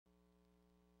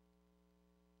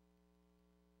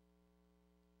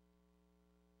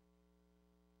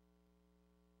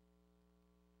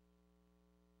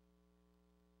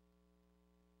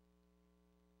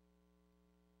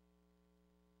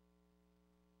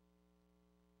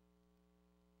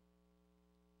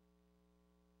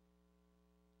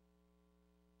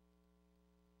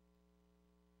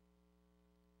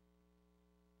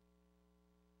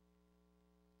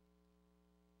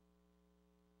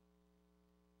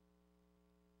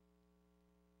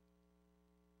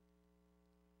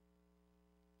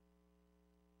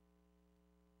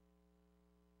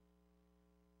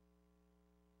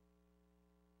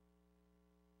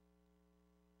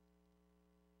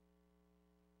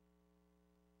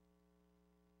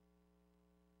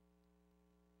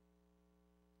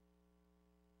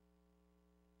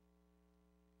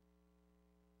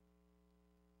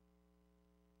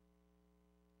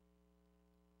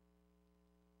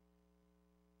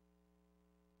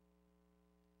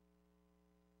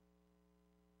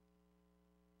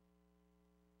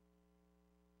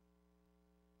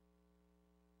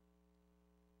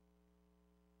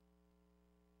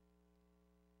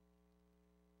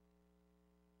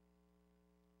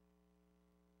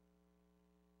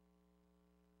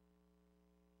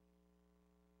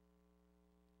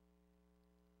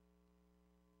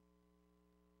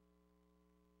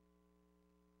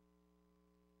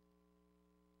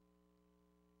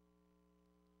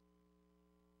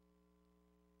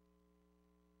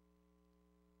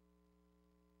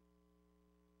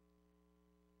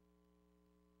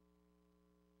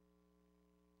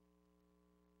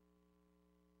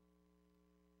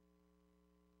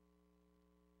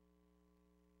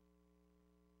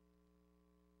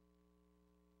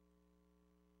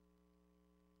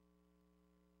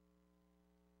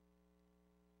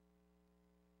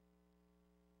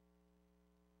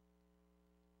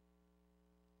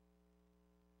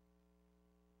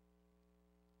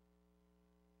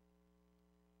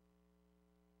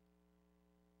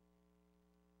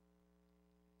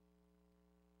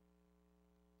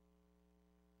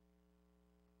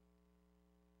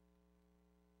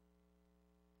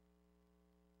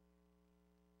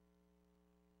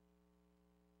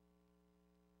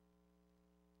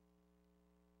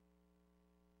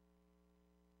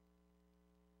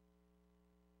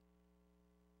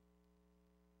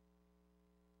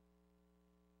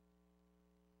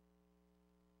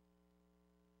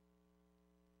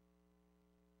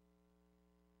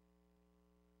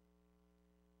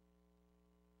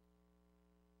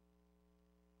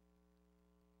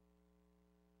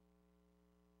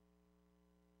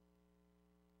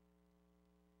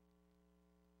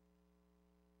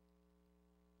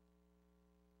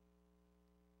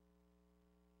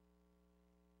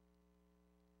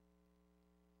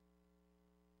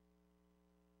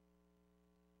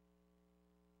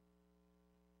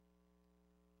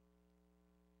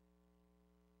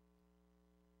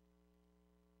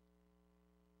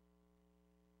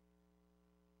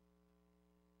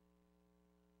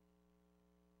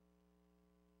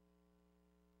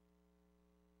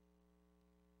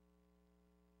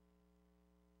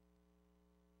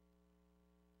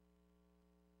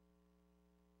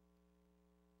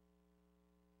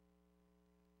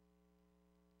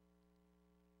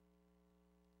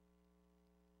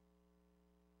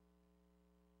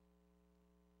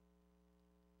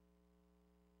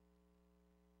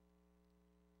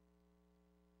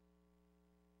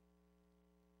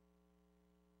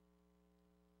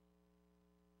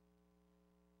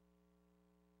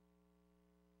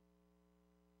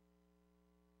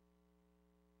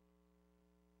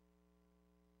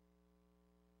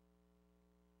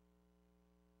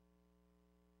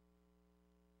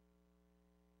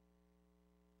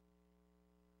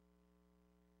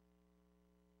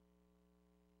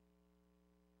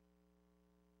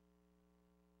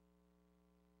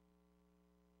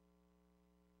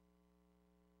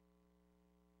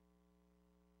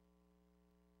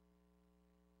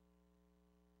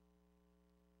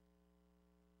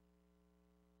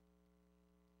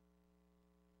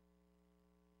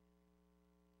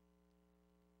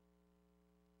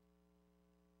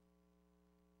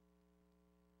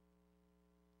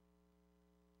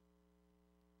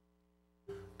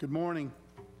Good morning.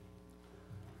 I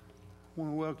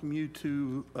want to welcome you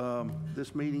to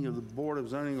this meeting of the Board of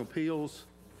Zoning Appeals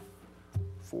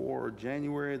for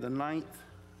January the 9th,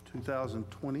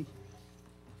 2020.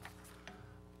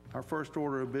 Our first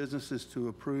order of business is to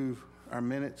approve our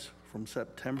minutes from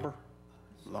September.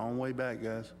 Long way back,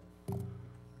 guys.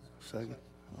 Second.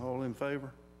 All in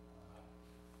favor?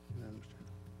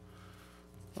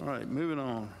 All right, moving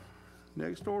on.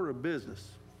 Next order of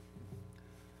business.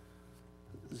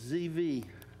 ZV.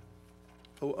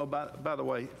 By the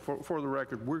way, for the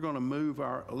record, we're going to move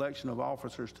our election of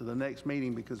officers to the next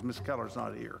meeting because Ms. Keller's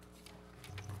not here.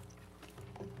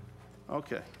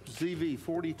 Okay, ZV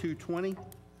 4220,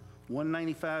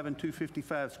 195 and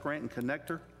 255 Scranton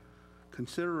Connector.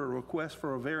 Consider a request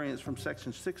for a variance from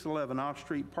Section 611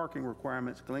 off-street parking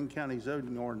requirements, Glynn County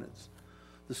zoning ordinance.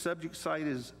 The subject site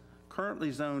is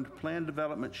currently zoned planned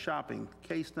development shopping,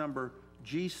 case number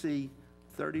GC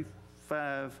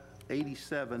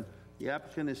 3587. The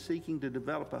applicant is seeking to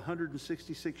develop a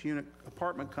 166-unit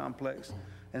apartment complex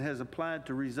and has applied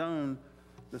to rezone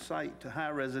the site to high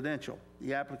residential.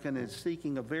 The applicant is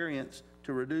seeking a variance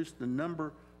to reduce the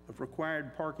number of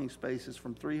required parking spaces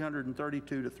from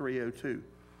 332 to 302.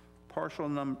 Parcel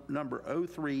number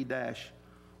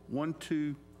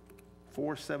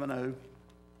 03-12470,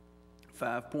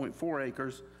 5.4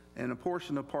 acres, and a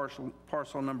portion of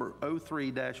parcel number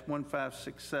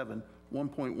 03-1567,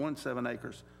 1.17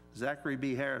 acres. Zachary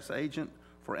B. Harris, agent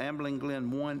for Ambling Glen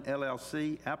 1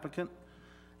 LLC, applicant,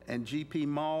 and GP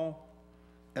Mall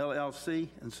LLC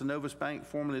and Synovus Bank,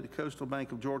 formerly the Coastal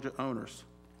Bank of Georgia, owners.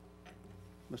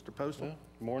 Mr. Postal.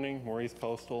 Good morning, Maurice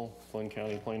Postal, Glynn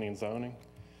County Planning and Zoning.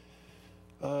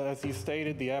 As you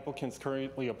stated, the applicant's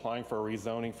currently applying for a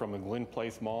rezoning from the Glynn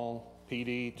Place Mall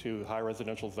PD to high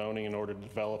residential zoning in order to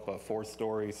develop a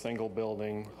 4-story single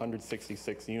building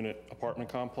 166-unit apartment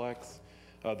complex.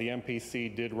 The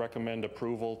MPC did recommend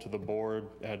approval to the board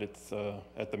at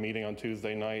the meeting on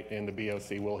Tuesday night, and the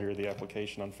BOC will hear the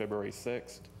application on February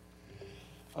 6th.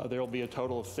 There will be a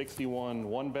total of 61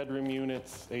 one-bedroom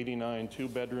units, 89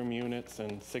 two-bedroom units,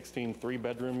 and 16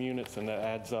 three-bedroom units, and that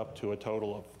adds up to a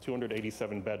total of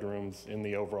 287 bedrooms in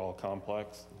the overall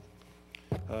complex.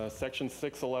 Section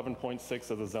 611.6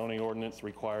 of the zoning ordinance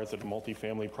requires that a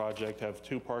multifamily project have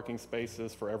 2 parking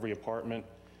spaces for every apartment,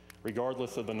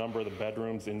 regardless of the number of the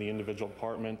bedrooms in the individual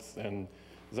apartments. And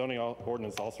zoning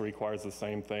ordinance also requires the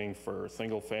same thing for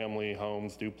single-family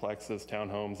homes, duplexes,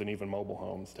 townhomes, and even mobile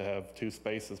homes to have 2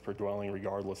 spaces per dwelling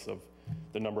regardless of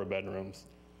the number of bedrooms.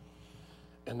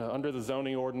 And under the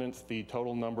zoning ordinance, the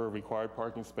total number of required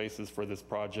parking spaces for this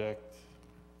project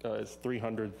is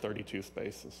 332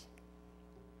 spaces.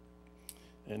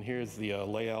 And here's the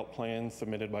layout plan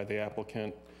submitted by the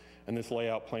applicant. And this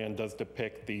layout plan does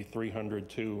depict the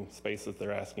 302 spaces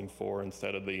they're asking for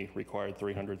instead of the required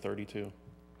 332.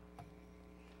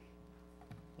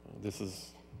 This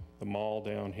is the mall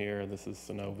down here. This is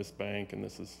Synovus Bank, and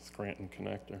this is Scranton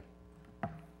Connector.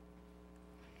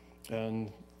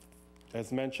 And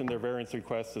as mentioned, their variance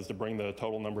request is to bring the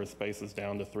total number of spaces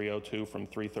down to 302 from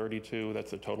 332.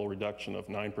 That's a total reduction of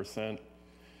 9%.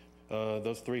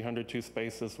 Those 302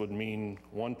 spaces would mean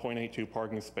 1.82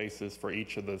 parking spaces for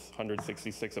each of the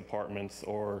 166 apartments,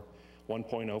 or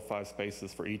 1.05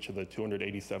 spaces for each of the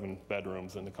 287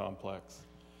 bedrooms in the complex.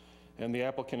 And the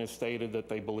applicant has stated that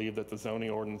they believe that the zoning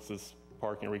ordinance's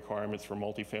parking requirements for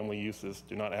multifamily uses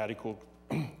do not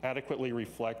adequately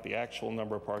reflect the actual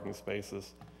number of parking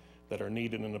spaces that are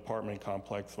needed in an apartment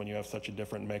complex when you have such a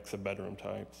different mix of bedroom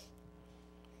types.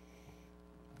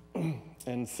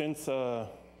 And since the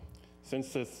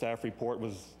staff report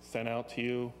was sent out to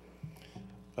you,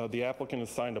 the applicant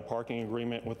has signed a parking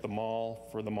agreement with the mall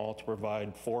for the mall to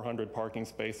provide 400 parking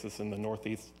spaces in the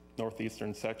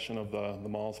northeastern section of the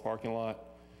mall's parking lot.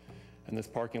 And this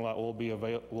parking lot will be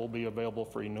available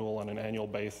for renewal on an annual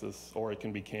basis, or it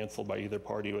can be canceled by either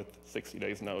party with 60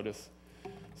 days notice.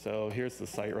 So here's the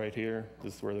site right here.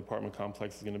 This is where the apartment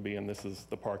complex is going to be, and this is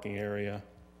the parking area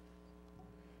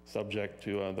subject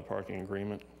to the parking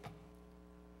agreement.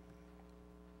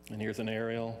 And here's an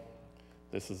aerial.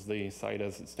 This is the site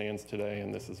as it stands today,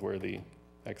 and this is where the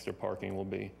extra parking will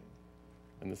be.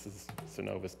 And this is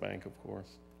Synovus Bank, of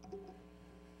course.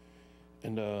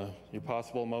 And your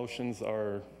possible motions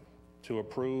are to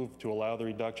approve, to allow the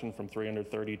reduction from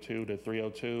 332 to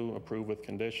 302, approve with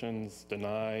conditions,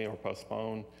 deny or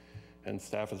postpone, and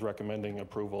staff is recommending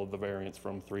approval of the variance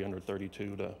from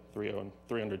 332 to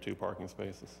 302 parking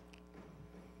spaces.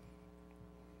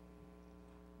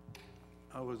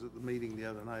 I was at the meeting the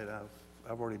other night.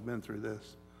 I've already been through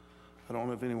this. I don't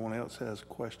know if anyone else has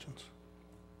questions.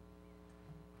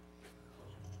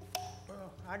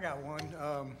 I got one.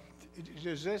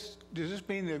 Does this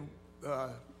mean that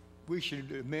we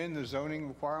should amend the zoning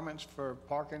requirements for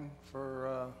parking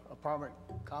for apartment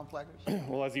complexes?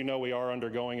 Well, as you know, we are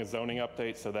undergoing a zoning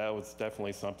update, so that was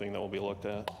definitely something that will be looked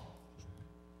at.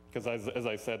 Because as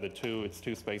I said, it's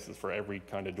two spaces for every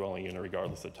kind of dwelling unit,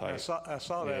 regardless of type. I saw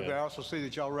that, Yeah. but I also see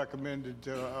that y'all recommended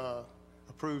to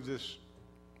approve this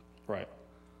Right,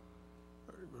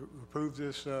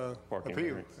 Parking appeal.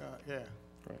 variance. Yeah,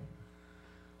 right.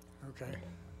 okay.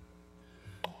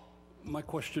 My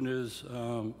question is,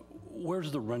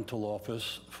 where's the rental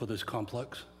office for this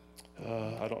complex?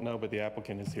 I don't know, but the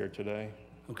applicant is here today.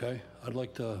 Okay, I'd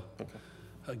like to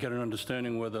get an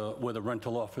understanding where the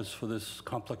rental office for this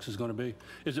complex is going to be.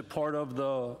 Is it part of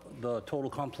the total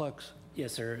complex?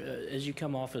 Yes, sir. As you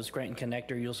come off of Scranton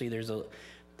Connector, you'll see there's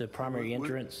the primary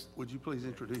entrance. Would you please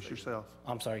introduce yourself?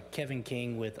 I'm sorry, Kevin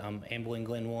King with Amblin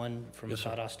Glynn 1 from Yes, sir.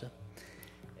 Sawdust.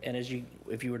 And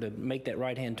if you were to make that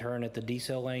right-hand turn at the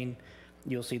decel lane,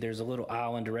 you'll see there's a little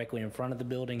island directly in front of the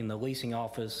building, and the leasing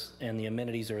office and the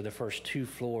amenities are the first 2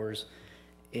 floors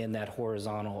in that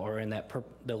horizontal, or in that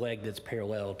the leg that's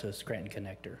parallel to Scranton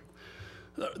Connector.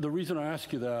 The reason I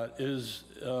ask you that is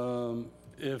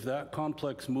if that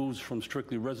complex moves from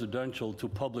strictly residential to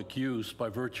public use by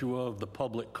virtue of the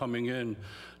public coming in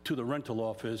to the rental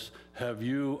office, have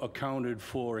you accounted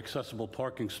for accessible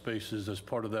parking spaces as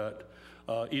part of that?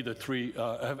 Have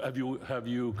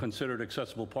you considered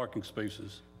accessible parking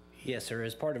spaces? Yes, sir.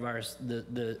 As part of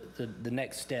the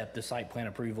next step, the site plan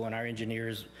approval, and our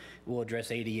engineers will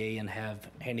address ADA and have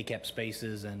handicap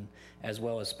spaces, and as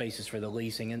well as spaces for the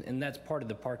leasing. And that's part of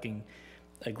the parking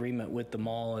agreement with the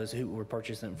mall, is who we're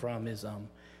purchasing from, is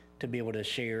to be able to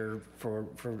share for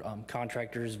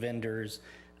contractors, vendors,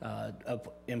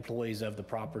 employees of the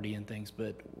property and things.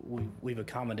 But we've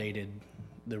accommodated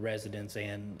the residents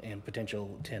and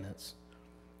potential tenants.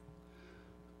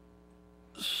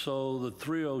 So the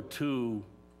 302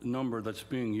 number that's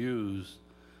being used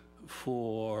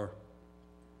for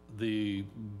the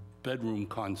bedroom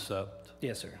concept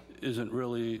Yes, sir. isn't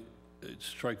really, it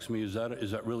strikes me, is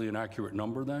that really an accurate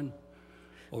number then?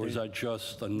 Or is that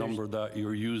just a number that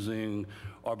you're using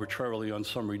arbitrarily on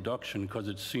some reduction? Because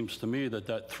it seems to me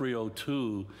that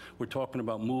 302, we're talking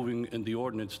about moving in the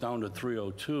ordinance down to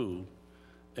 302,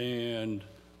 and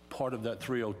part of that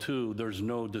 302, there's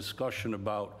no discussion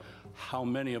about how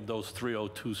many of those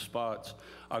 302 spots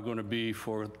are going to be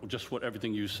for just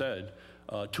everything you said,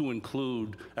 to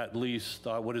include at least,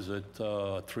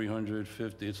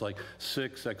 350, it's like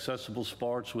 6 accessible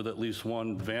spots with at least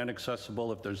 1 van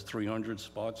accessible if there's 300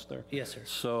 spots there? Yes, sir.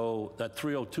 So that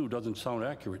 302 doesn't sound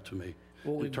accurate to me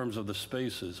in terms of the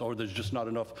spaces, or there's just not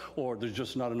enough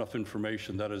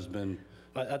information that has been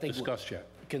I think discussed yet.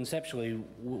 Conceptually,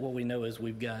 what we know is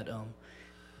we've got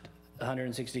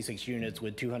 166 units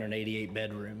with 288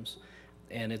 bedrooms.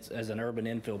 And it's, as an urban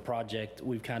infill project,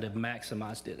 we've kind of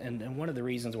maximized it. And one of the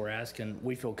reasons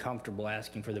we feel comfortable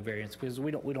asking for the variance, because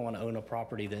we don't want to own a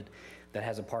property that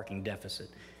has a parking deficit,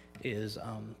 is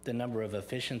the number of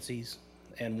efficiencies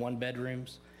and 1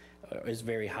 bedrooms is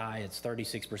very high. It's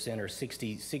 36%, or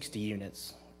 60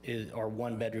 units are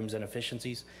 1 bedrooms and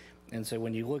efficiencies. And so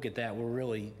when you look at that,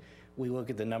 we look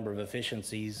at the number of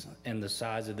efficiencies and the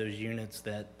size of those units,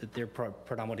 that they're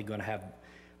predominantly going to have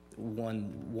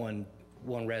one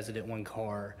resident, 1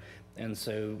 car. And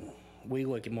so we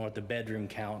look more at the bedroom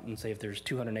count and say if there's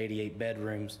 288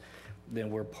 bedrooms,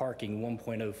 then we're parking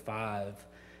 1.05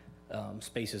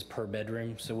 spaces per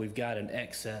bedroom. So we've got an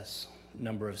excess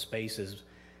number of spaces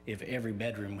if every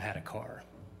bedroom had a car.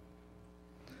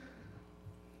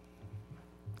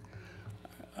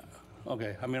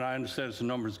 Okay, I mean, I understand it's a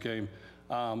numbers game.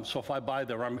 So if I buy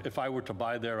there, if I were to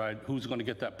buy there, who's going to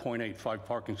get that 0.85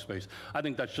 parking space? I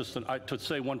think that's just, to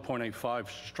say 1.85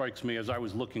 strikes me as I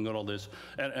was looking at all this,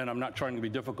 and I'm not trying to be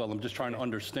difficult, I'm just trying to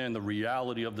understand the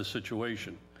reality of the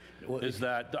situation. Is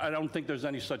that, I don't think there's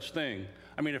any such thing.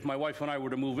 I mean, if my wife and I were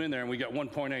to move in there and we get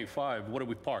 1.85, what do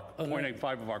we park?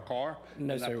 0.85 of our car in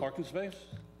that parking space?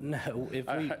 No,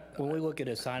 when we look at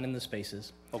assigning the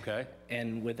spaces, Okay.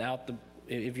 and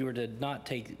if you were to not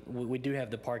take, we do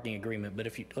have the parking agreement, but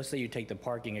let's say you take the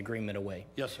parking agreement away.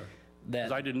 Yes, sir.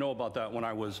 Because I didn't know about that when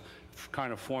I was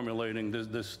kind of formulating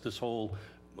this whole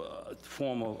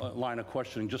formal line of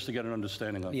questioning, just to get an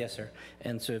understanding of it. Yes, sir.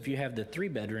 And so if you have the 3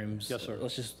 bedrooms, Yes, sir.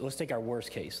 Let's take our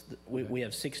worst case. We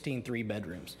have 16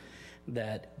 3-bedrooms.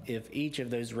 That if each of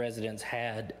those residents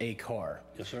had a car,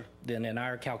 Yes, sir. then in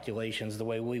our calculations, the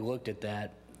way we looked at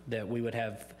that we would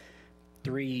have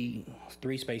three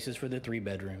spaces for the 3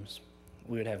 bedrooms.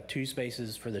 We would have 2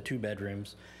 spaces for the 2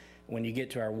 bedrooms. When you get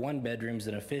to our 1 bedrooms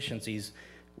and efficiencies,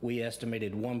 we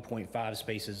estimated 1.5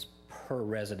 spaces per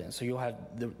resident. So you'll have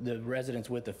the residents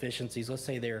with efficiencies. Let's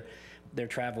say they're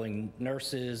traveling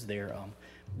nurses, they're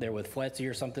with FLETC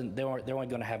or something. They're only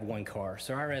going to have one car.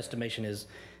 So our estimation is,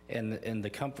 and the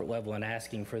comfort level in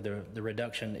asking for the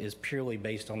reduction is purely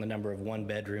based on the number of one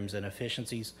bedrooms and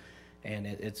efficiencies, and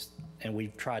and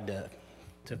we've tried to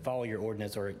follow your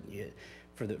ordinance or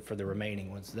for the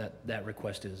remaining ones. That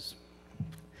request is,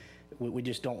 we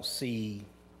just don't see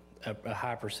a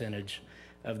high percentage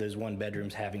of those one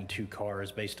bedrooms having two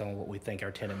cars based on what we think our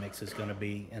tenant mix is going to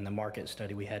be in the market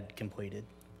study we had completed.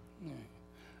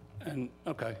 And,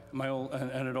 okay,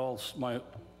 my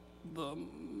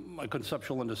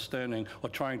conceptual understanding, or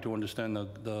trying to understand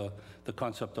the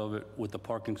concept of it with the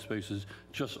parking spaces,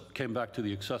 just came back to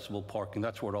the accessible parking.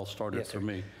 That's where it all started Yes, sir. for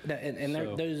me. And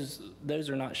So- those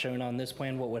are not shown on this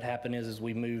plan. What would happen is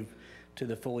we move to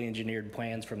the fully engineered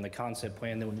plans from the concept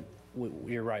plan, then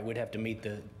you're right, we'd have to meet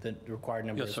the required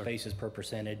number of Yes, sir. spaces per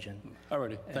percentage and All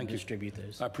righty, and thank you. distribute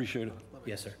those. I appreciate it.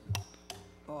 Yes, sir.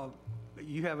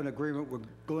 You have an agreement with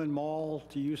Glynn Mall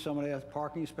to use some of those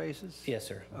parking spaces? Yes,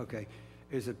 sir. Okay.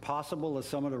 Is it possible that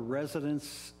some of the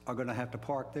residents are going to have to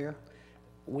park there?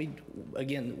 We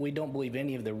don't believe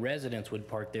any of the residents would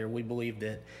park there. We believe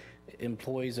that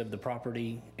employees of the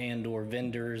property and/or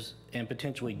vendors and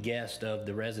potentially guests of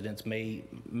the residents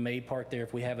may park there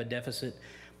if we have a deficit,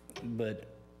 but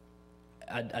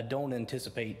I don't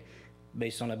anticipate,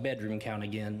 based on a bedroom count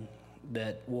again,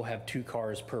 that we'll have two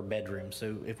cars per bedroom.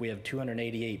 So if we have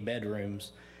 288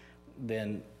 bedrooms,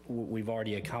 then we've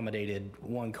already accommodated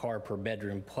one car per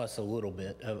bedroom plus a little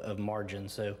bit of margin.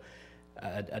 So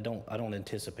I don't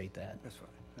anticipate that. That's fine.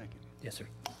 Thank you. Yes, sir.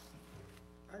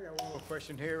 I got one more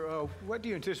question here. What do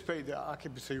you anticipate the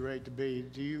occupancy rate to be?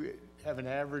 Do you have an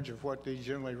average of what they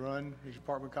generally run, these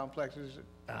apartment complexes?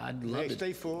 I'd Do love they to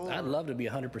stay full? I'd love to be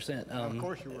 100%. Of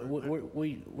course you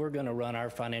would. We're going to run our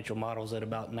financial models at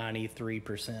about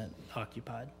 93%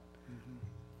 occupied.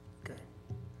 Okay.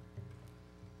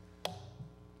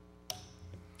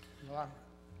 Well,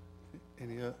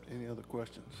 Any other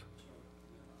questions?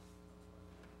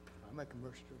 I make a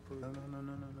motion to approve.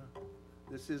 No.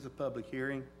 This is a public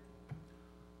hearing,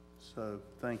 so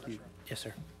thank you. Yes,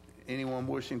 sir. Anyone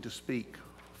wishing to speak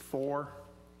for,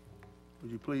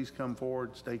 would you please come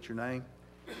forward, state your name?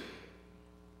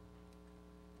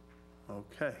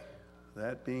 Okay.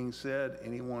 That being said,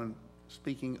 anyone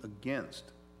speaking against,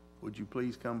 would you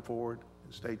please come forward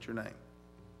and state your name?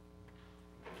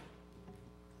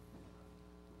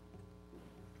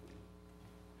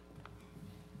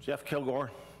 Jeff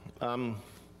Kilgore.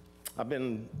 I've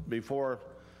been before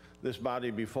this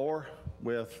body before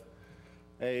with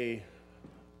the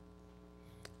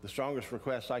strongest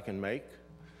request I can make,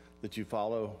 that you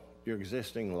follow your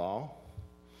existing law.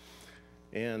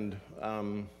 And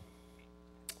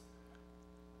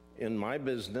in my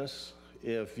business,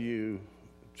 if you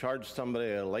charge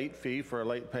somebody a late fee for a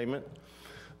late payment,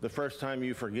 the first time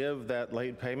you forgive that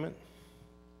late payment,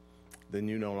 then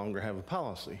you no longer have a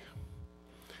policy.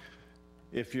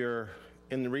 If you're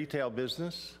in the retail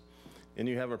business and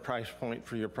you have a price point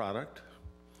for your product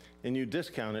and you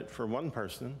discount it for one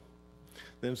person,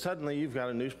 then suddenly you've got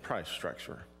a new price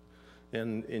structure.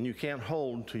 And you can't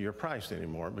hold to your price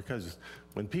anymore, because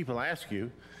when people ask you,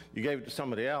 you gave it to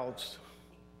somebody else,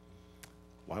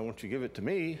 why won't you give it to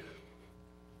me?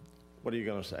 What are you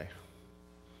going to say?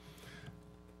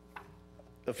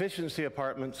 Efficiency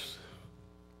apartments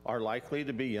are likely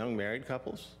to be young married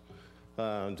couples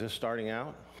just starting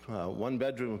out. One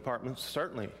bedroom apartments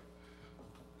certainly,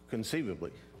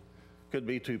 conceivably, could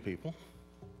be two people.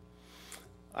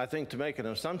 I think to make an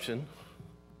assumption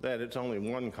that it's only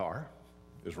one car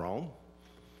is wrong.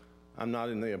 I'm not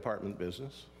in the apartment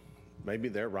business. Maybe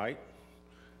they're right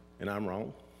and I'm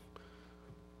wrong.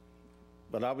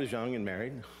 But I was young and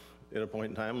married at a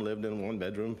point in time, lived in a one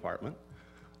bedroom apartment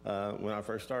when I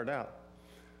first started out.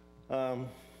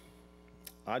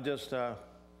 I just,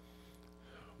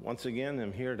 once again,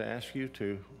 am here to ask you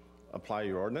to apply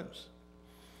your ordinance.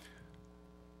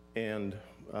 And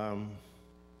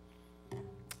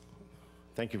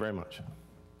thank you very much.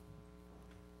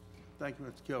 Thank you,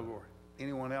 Mr. Kilgore.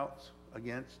 Anyone else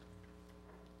against?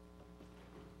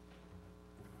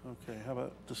 Okay, how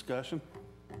about discussion?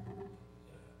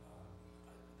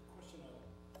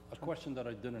 A question that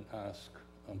I didn't ask,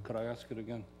 could I ask it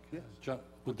again? Yes.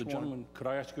 With the Which one? gentleman, could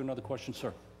I ask you another question,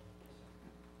 sir?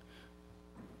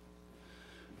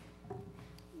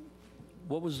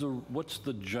 What's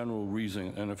the general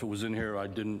reason, and if it was in here, I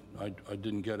didn't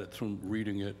get it through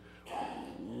reading it,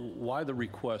 why the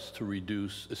request to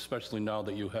reduce, especially now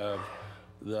that you have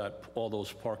that all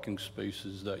those parking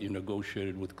spaces that you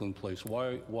negotiated with Glynn Place,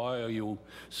 why are you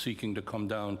seeking to come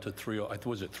down to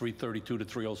was it 332 to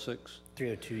 306?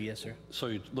 302, yes, sir. So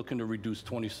you're looking to reduce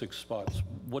 26 spots.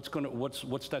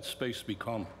 What's that space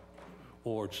become?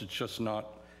 Or it's just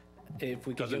not, If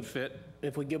we could doesn't go- fit?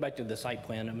 If we go back to the site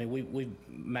plan, I mean, we've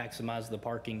maximized the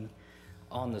parking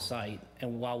on the site.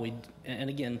 And while and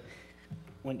again,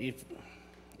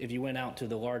 if you went out to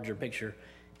the larger picture,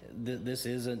 this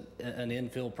is an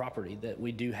infill property that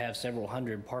we do have several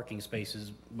hundred parking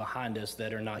spaces behind us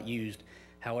that are not used.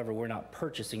 However, we're not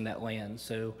purchasing that land.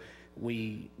 So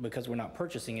because we're not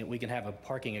purchasing it, we can have a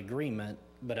parking agreement,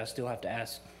 but I still have to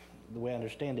ask, the way I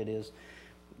understand it is,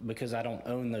 because I don't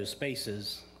own those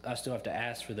spaces, I still have to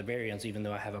ask for the variance even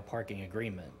though I have a parking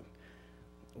agreement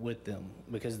with them,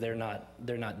 because they're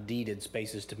not deeded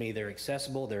spaces to me. They're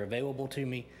accessible, they're available to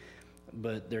me,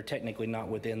 but they're technically not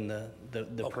within the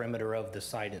perimeter of the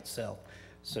site itself.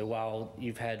 So while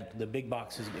you've had the big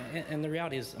boxes, and the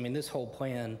reality is, I mean, this whole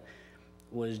plan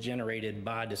was generated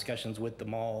by discussions with the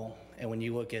mall, and when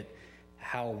you look at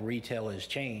how retail has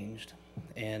changed,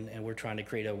 and we're trying to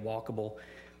create a walkable,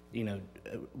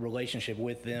 relationship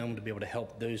with them to be able to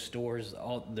help those stores,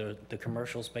 all the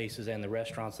commercial spaces and the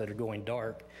restaurants that are going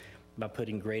dark, by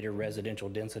putting greater residential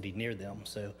density near them.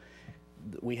 So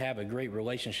we have a great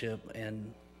relationship,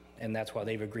 and that's why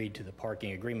they've agreed to the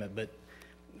parking agreement. But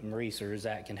Maurice or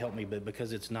Zach can help me, but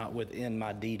because it's not within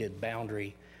my deeded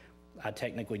boundary, I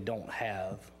technically don't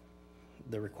have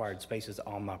the required spaces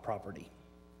on my property.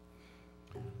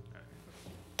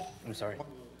 I'm sorry. One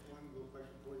little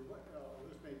question for you.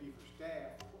 This may be for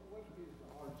staff. What is the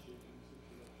hardship in this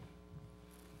situation?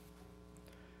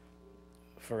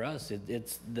 For us,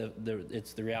 it's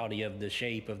the reality of the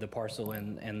shape of the parcel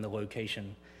and the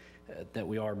location that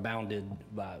we are bounded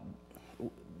by.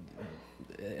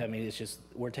 I mean, it's just,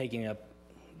 we're taking up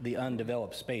the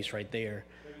undeveloped space right there.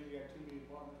 Maybe you got too many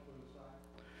apartments on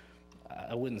the side?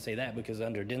 I wouldn't say that, because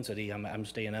under density, I'm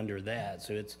staying under that.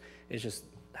 So it's just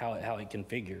how it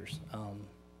configures.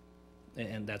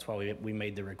 And that's why we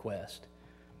made the request.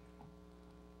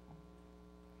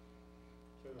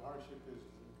 So the hardship is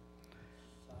the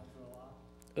size of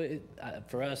the lot?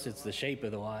 For us, it's the shape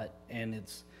of the lot, and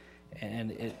it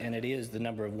is the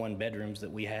number of one bedrooms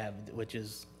that we have, which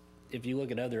is, if you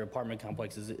look at other apartment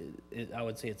complexes, I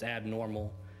would say it's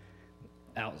abnormal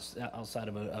outside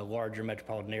of a larger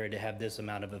metropolitan area to have this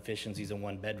amount of efficiencies in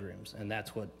one bedrooms, and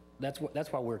that's why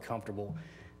we're comfortable.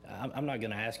 I'm not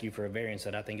going to ask you for a variance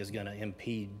that I think is going to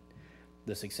impede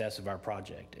the success of our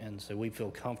project, and so we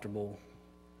feel comfortable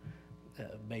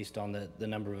based on the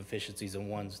number of efficiencies and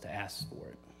ones to ask for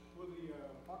it. Will the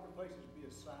parking places be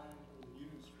assigned, or the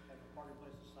units have the parking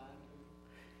place assigned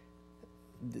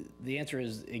to them? The answer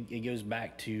is, it goes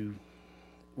back to,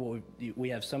 well, we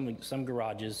have some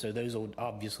garages, so those will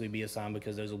obviously be assigned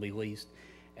because those will be leased,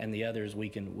 and the others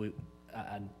I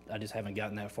just haven't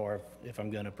gotten that far if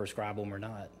I'm going to prescribe them or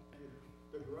not.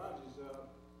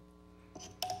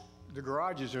 The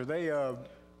garages, are they, are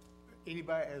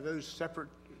those separate,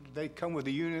 they come with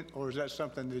a unit, or is that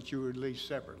something that you would lease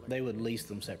separately? They would lease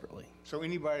them separately. So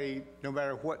anybody, no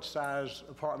matter what size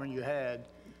apartment you had,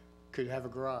 could have a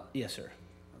garage? Yes, sir.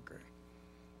 Okay.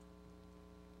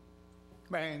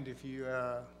 And if you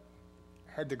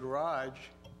had the garage,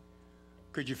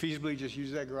 could you feasibly just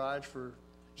use that garage for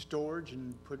storage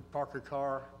and park a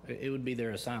car? It would be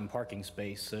their assigned parking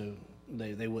space, so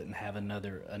they wouldn't have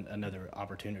another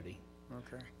opportunity.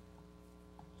 Okay.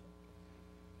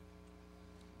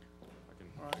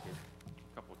 I can make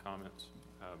a couple of comments.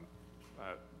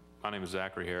 My name is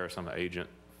Zachary Harris. I'm the agent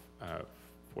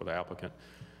for the applicant.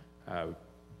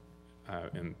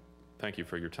 And thank you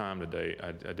for your time today.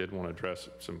 I did want to address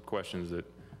some questions that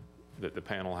the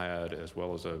panel had, as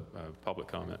well as a public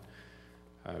comment.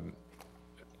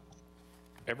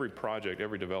 Every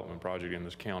development project in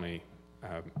this county,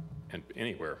 and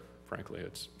anywhere, frankly,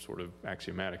 it's sort of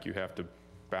axiomatic. You have to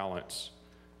balance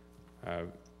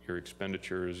your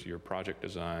expenditures, your project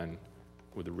design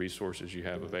with the resources you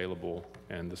have available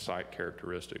and the site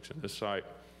characteristics. And this site,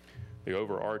 the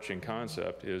overarching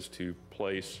concept is to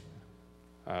place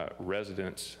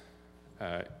residents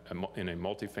in a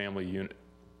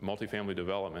multifamily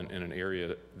development in an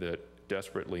area that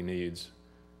desperately needs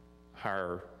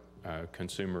higher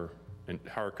consumer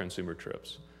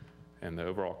trips. And the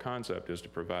overall concept is to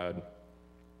provide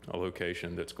a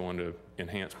location that's going to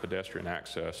enhance pedestrian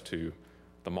access to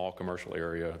the mall commercial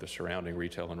area, the surrounding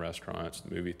retail and restaurants, the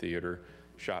movie theater,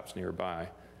 shops nearby.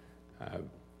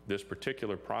 This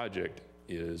particular project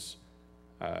is,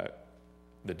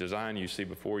 the design you see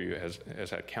before you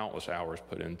has had countless hours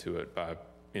put into it by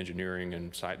engineering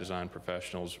and site design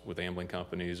professionals with Ambling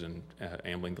companies and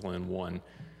Ambling Glynn 1.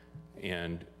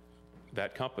 And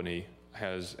that company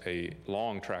has a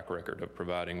long track record of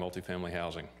providing multifamily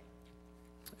housing.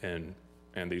 And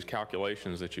these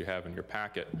calculations that you have in your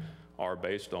packet are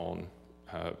based on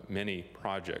many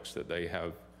projects that they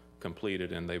have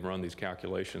completed and they've run these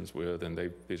calculations with,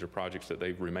 and these are projects that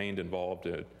they've remained involved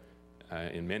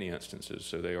in many instances.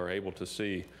 So they are able to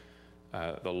see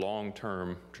the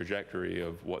long-term trajectory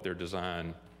of what their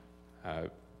design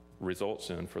results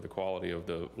in for the quality of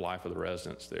the life of the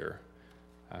residents there.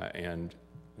 And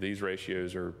these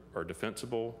ratios are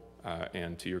defensible,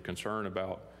 and to your concern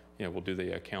about, well, do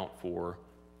they account for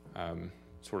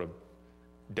sort of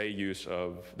day use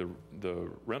of the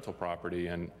rental property,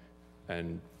 and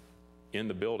in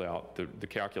the build out, the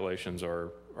calculations are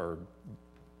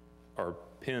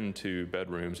pinned to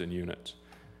bedrooms and units.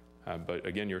 But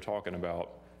again, you're talking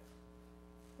about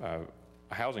a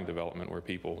housing development where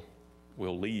people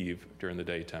will leave during the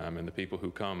daytime, and the people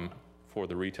who come for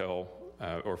the retail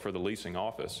or for the leasing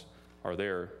office are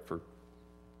there for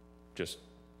just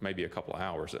maybe a couple of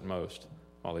hours at most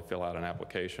while they fill out an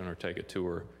application or take a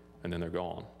tour, and then they're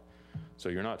gone. So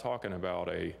you're not talking about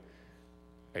a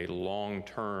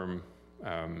long-term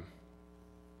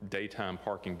daytime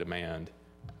parking demand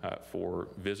for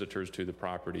visitors to the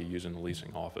property using the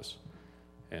leasing office.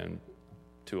 And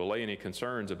to allay any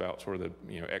concerns about sort of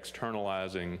the,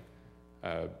 externalizing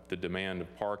the demand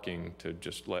of parking to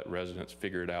just let residents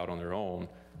figure it out on their own,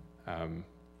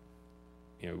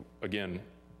 again,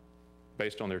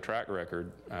 based on their track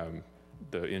record,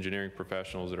 the engineering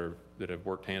professionals that have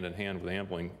worked hand in hand with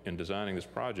Ambling in designing this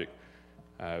project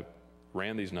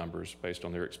ran these numbers based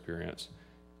on their experience.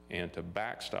 And to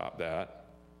backstop that,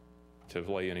 to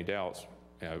allay any doubts,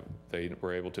 they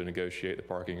were able to negotiate the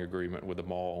parking agreement with the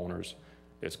mall owners.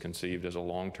 It's conceived as a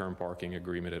long-term parking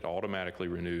agreement. It automatically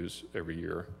renews every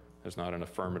year. There's not an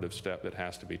affirmative step that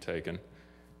has to be taken.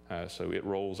 So it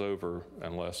rolls over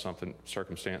unless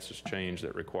circumstances change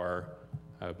that require,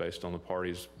 based on the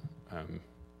parties'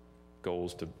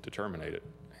 goals, to terminate it.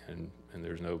 And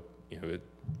there's no,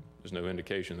 there's no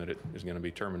indication that it is going to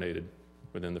be terminated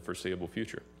within the foreseeable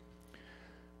future.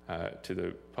 To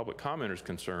the public commenter's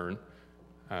concern,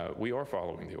 we are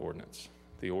following the ordinance.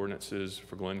 The ordinances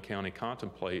for Glynn County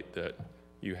contemplate that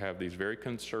you have these very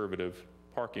conservative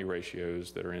parking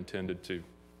ratios that are intended to,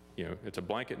 it's a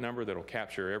blanket number that'll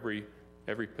capture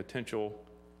every potential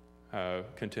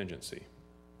contingency.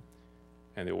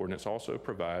 And the ordinance also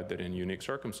provide that in unique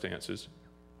circumstances,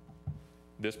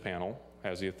 this panel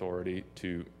has the authority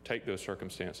to take those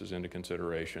circumstances into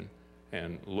consideration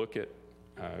and look at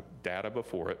data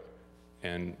before it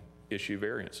and issue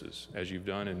variances, as you've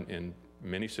done in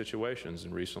many situations,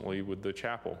 and recently with the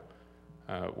chapel,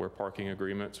 where parking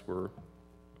agreements were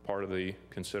part of the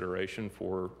consideration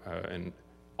for an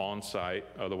on-site,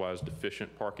 otherwise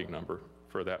deficient parking number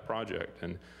for that project.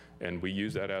 And we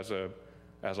use that as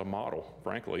a model,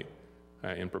 frankly,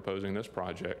 in proposing this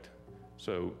project.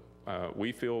 So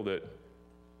we feel that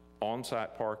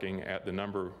on-site parking at the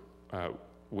number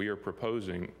we are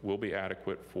proposing will be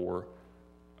adequate for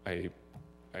a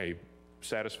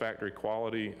satisfactory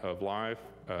quality of life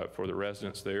for the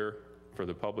residents there, for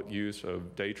the public use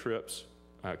of day trips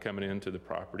coming into the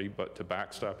property. But to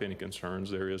backstop any concerns,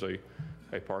 there is a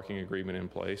parking agreement in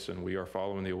place, and we are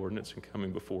following the ordinance and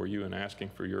coming before you and asking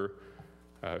for your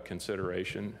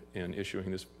consideration in issuing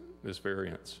this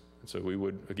variance. And so we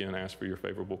would, again, ask for your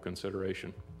favorable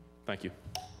consideration. Thank you.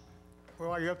 Well,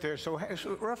 while you're up there, so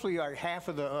roughly like half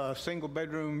of the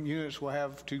single-bedroom units will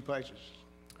have two places?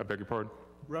 I beg your pardon?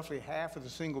 Roughly half of the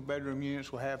single-bedroom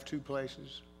units will have two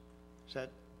places. Is that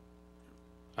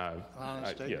an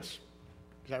honest statement? Yes.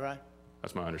 Is that right?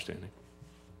 That's my understanding.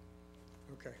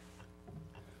 Okay.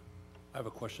 I have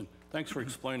a question. Thanks for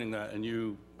explaining that, and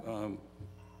you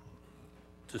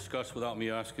discussed without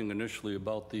me asking initially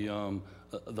about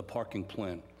the parking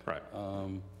plan. Right.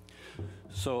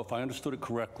 So if I understood it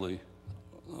correctly,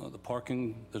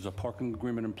 there's a parking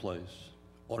agreement in place,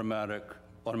 automatic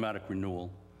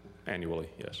renewal. Annually,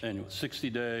 yes. Annual,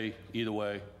 60-day, either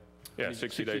way. Yeah,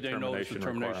 60-day notice termination of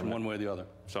termination requirement. one way or the other.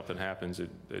 If something happens,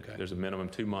 Okay. there's a minimum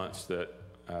 2 months that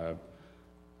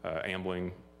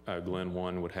Ambling Glynn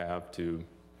 1 would have to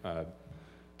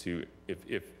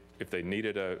if they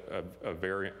needed a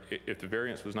variant, if the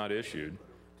variance was not issued,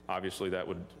 obviously that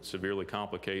would severely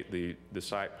complicate the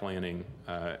site planning,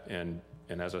 and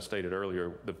as I stated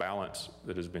earlier, the balance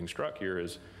that is being struck here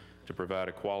is to provide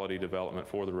a quality development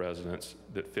for the residents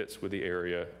that fits with the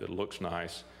area, that looks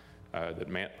nice,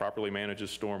 that properly manages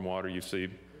stormwater. You see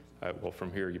well,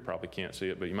 from here, you probably can't see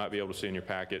it, but you might be able to see in your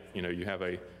packet, you have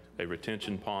a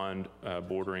retention pond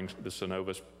bordering the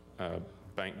Synovus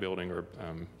Bank building or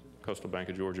Coastal Bank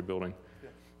of Georgia building.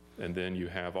 And then you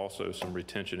have also some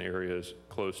retention areas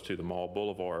close to the Mall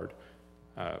Boulevard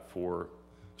for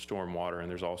stormwater. And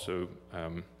there's also,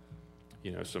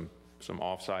 some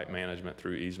off-site management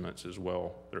through easements as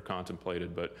well that are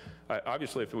contemplated. But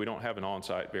obviously, if we don't have an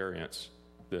on-site variance,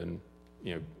 then,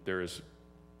 there is,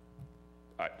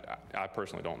 I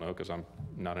personally don't know because I'm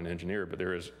not an engineer, but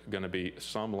there is going to be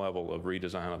some level of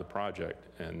redesign of the project.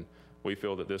 And we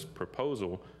feel that this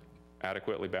proposal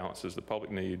adequately balances the public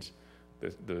needs,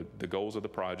 the goals of the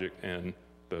project, and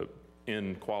the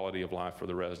end quality of life for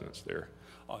the residents there.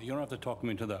 You don't have to talk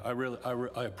me into that.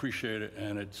 I appreciate it,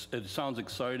 and it sounds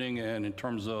exciting, and in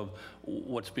terms of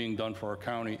what's being done for our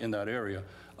county in that area.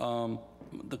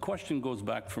 The question goes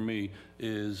back for me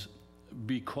is,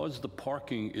 because the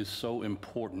parking is so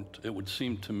important, it would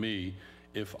seem to me,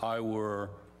 if I were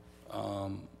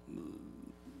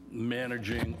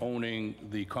managing, owning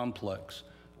the complex,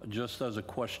 just as a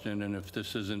question, and if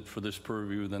this isn't for this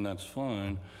purview, then that's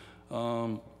fine,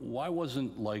 why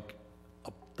wasn't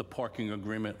the parking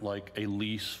agreement like a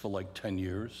lease for like 10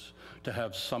 years to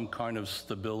have some kind of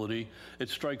stability? It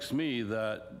strikes me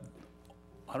that,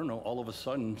 I don't know, all of a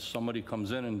sudden somebody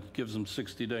comes in and gives them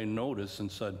 60-day notice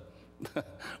and said,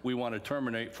 we want to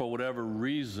terminate for whatever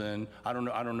reason. I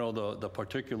don't know the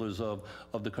particulars of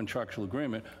the contractual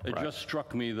agreement. It just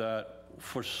struck me that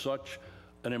for such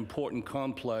an important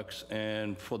complex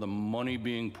and for the money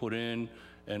being put in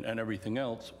and everything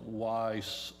else, why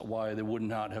there would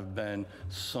not have been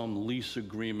some lease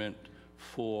agreement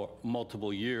for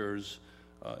multiple years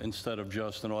instead of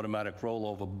just an automatic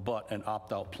rollover, but an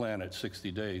opt-out plan at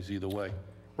 60 days either way.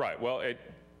 Right. Well,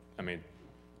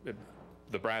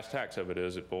 the brass tacks of it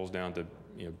is it boils down to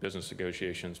business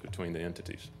negotiations between the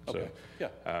entities. Okay. So,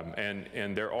 yeah.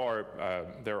 And there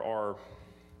are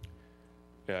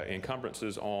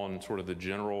encumbrances on sort of the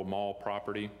general mall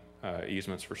property,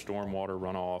 easements for stormwater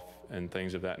runoff and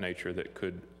things of that nature that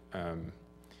could,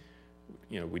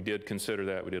 we did consider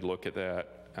that, we did look at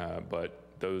that, but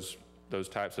those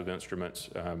types of instruments,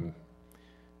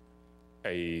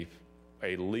 a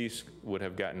lease would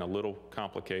have gotten a little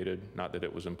complicated, not that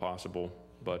it was impossible,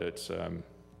 but it's,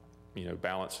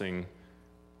 balancing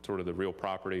sort of the real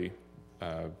property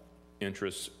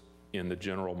interests in the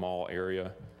general mall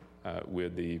area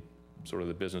with the sort of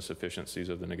the business efficiencies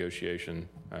of the negotiation.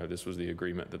 This was the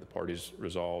agreement that the parties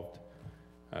resolved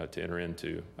to enter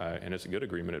into. And it's a good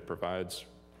agreement. It provides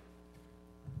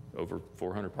over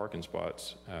 400 parking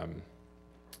spots.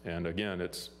 And again,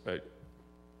 it's,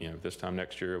 this time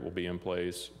next year it will be in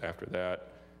place. After that,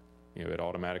 it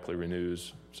automatically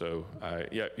renews. So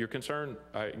yeah, your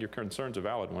concern's a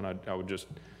valid one. I would just,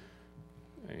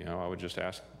 I would just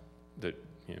ask that,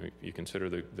 you consider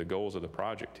the goals of the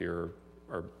project here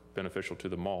are beneficial to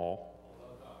the mall,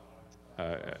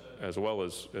 as well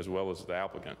as the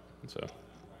applicant. So,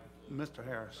 Mr.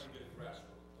 Harris,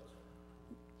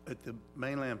 at the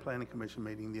Mainland Planning Commission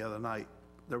meeting the other night,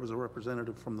 there was a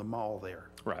representative from the mall there.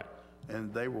 Right.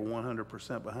 And they were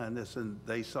 100% behind this, and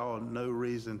they saw no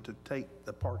reason to take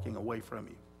the parking away from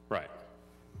you. Right.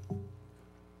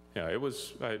 Yeah, it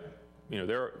was,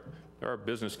 there are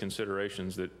business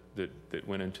considerations that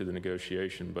went into the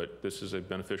negotiation, but this is a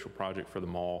beneficial project for the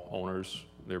mall owners.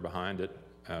 They're behind it,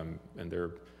 and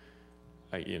they're,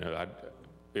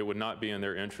 it would not be in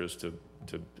their interest to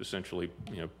essentially,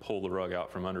 pull the rug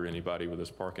out from under anybody with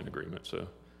this parking agreement. So.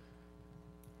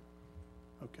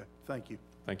 Okay, thank you.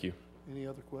 Thank you. Any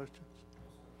other questions?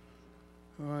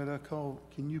 All right,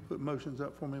 can you put motions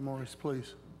up for me, Maurice,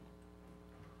 please?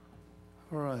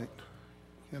 All right.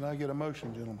 Can I get a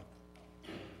motion, gentlemen?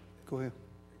 Go ahead.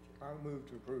 I move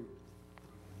to approve.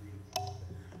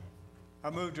 I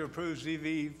move to approve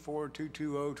ZV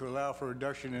 4220 to allow for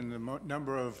reduction in the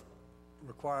number of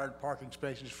required parking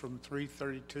spaces from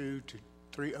 332 to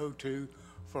 302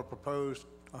 for proposed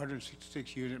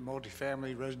 166-unit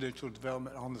multifamily residential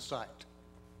development on the site.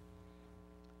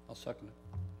 I'll second it.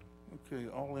 Okay,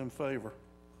 all in favor?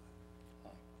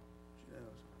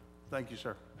 Thank you,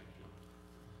 sir.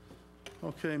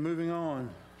 Okay, moving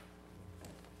on.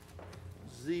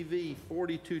 ZV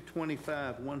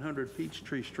 4225, 100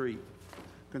 Peachtree Street.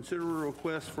 Consider a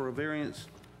request for a variance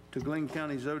to Glynn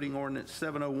County Zoning Ordinance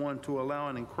 701 to allow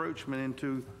an encroachment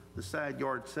into the side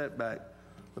yard setback.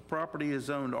 The property is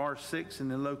zoned R6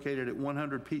 and is located at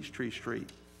 100 Peachtree Street,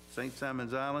 St.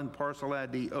 Simons Island, parcel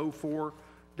ID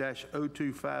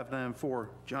 04-02594.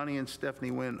 Johnny and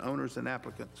Stephanie Wynn, owners and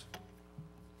applicants.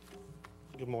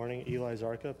 Good morning, Eli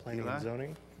Zarka, Planning Eli? and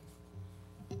Zoning.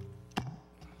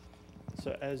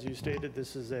 So as you stated,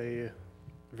 this is a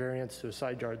variance to a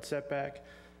side yard setback.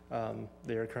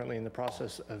 They are currently in the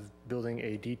process of building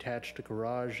a detached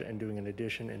garage and doing an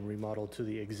addition and remodel to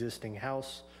the existing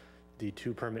house. The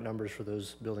two permit numbers for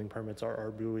those building permits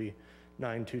are RBUI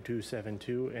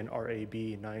 92272 and RAB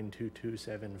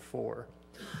 92274.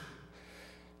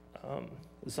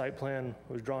 The site plan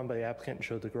was drawn by the applicant and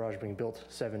showed the garage being built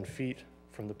 7 feet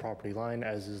from the property line,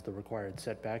 as is the required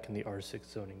setback in the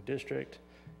R6 zoning district.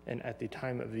 And at the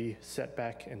time of the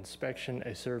setback inspection,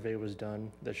 a survey was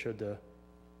done that showed the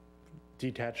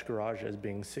detached garage as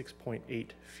being 6.8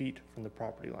 feet from the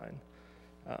property line.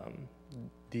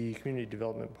 The Community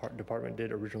Development Department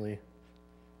did originally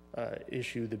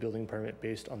issue the building permit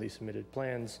based on the submitted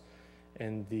plans,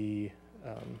 and the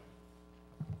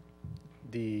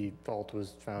fault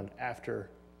was found after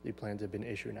the plans had been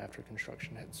issued and after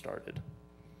construction had started.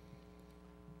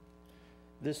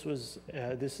 This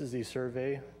is the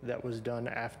survey that was done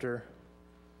after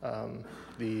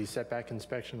the setback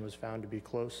inspection was found to be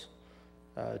close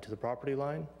to the property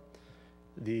line.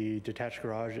 The detached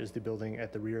garage is the building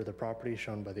at the rear of the property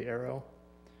shown by the arrow.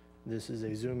 This is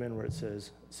a zoom in where it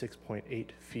says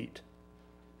 6.8 feet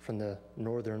from the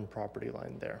northern property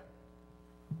line there.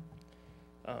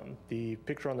 The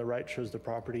picture on the right shows the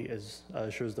property as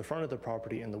shows the front of the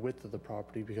property and the width of the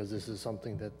property, because this is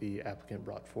something that the applicant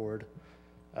brought forward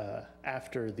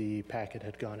after the packet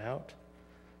had gone out.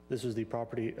 This is the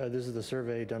property. This is the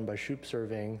survey done by Shoup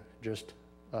Surveying just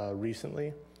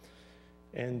recently,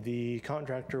 and the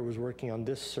contractor was working on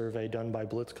this survey done by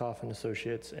Blitzkopf and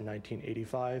Associates in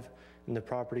 1985, and the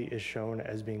property is shown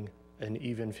as being an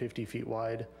even 50 feet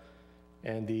wide,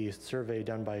 and the survey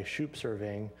done by Shoup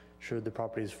Surveying showed the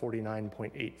property is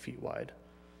 49.8 feet wide.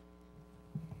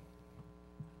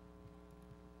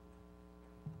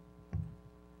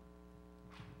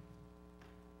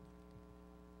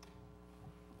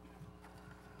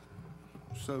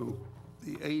 So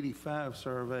the 85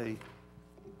 survey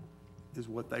is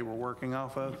what they were working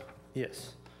off of?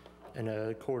 Yes, and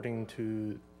according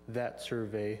to that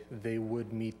survey, they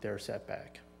would meet their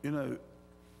setback. You know,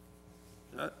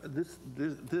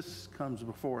 this comes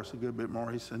before us a good bit,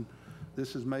 Maurice, and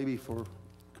this is maybe for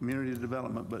community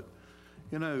development, but,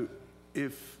 you know,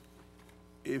 if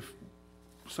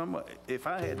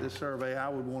I had this survey, I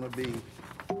would want to be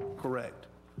correct,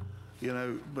 you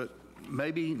know, but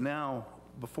maybe now,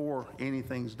 before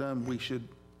anything's done, we should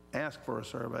ask for a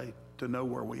survey to know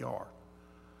where we are.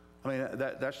 I mean,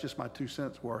 that's just my 2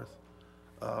 cents worth.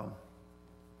 I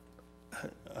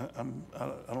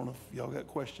don't know if y'all got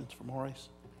questions for Maurice?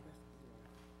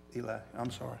 Eli, I'm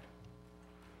sorry.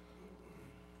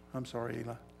 I'm sorry,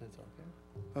 Eli. That's okay.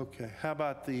 Okay, how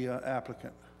about the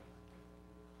applicant?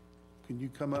 Can you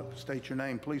come up and state your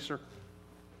name, please, sir?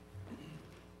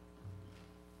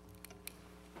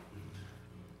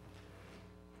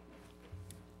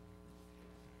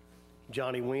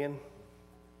 Johnny Wynn.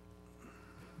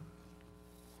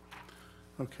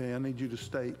 Okay, I need you to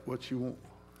state what you want.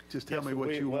 Just tell Yes, me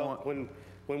what you want.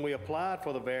 When we applied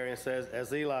for the variance,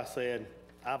 as Eli said,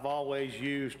 I've always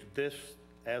used this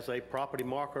as a property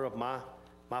marker of my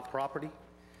property.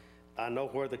 I know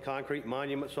where the concrete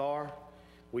monuments are.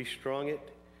 We strung it,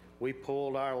 we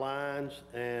pulled our lines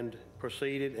and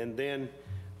proceeded, and then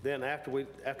after we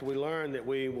learned that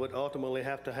we would ultimately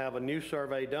have to have a new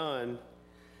survey done,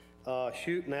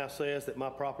 Shoup now says that my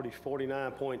property is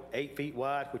 49.8 feet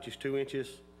wide, which is 2 inches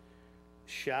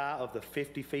shy of the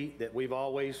 50 feet that we've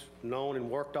always known and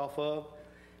worked off of.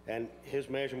 And his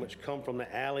measurements come from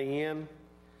the alley in,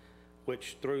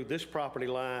 which through this property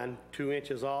line, 2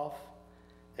 inches off,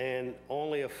 and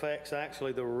only affects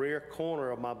actually the rear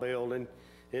corner of my building.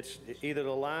 It's either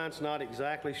the line's not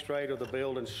exactly straight or the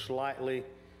building's slightly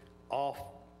off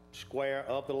square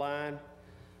of the line.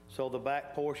 So the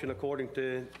back portion, according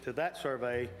to that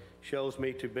survey, shows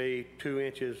me to be 2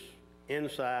 inches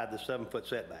inside the 7-foot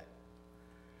setback.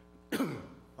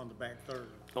 On the back third.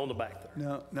 On the back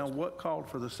third. Now, what called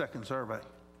for the second survey?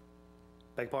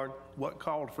 Beg your pardon? What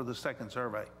called for the second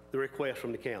survey? The request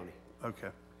from the county. Okay.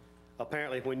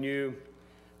 Apparently, when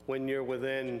you're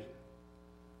within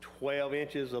 12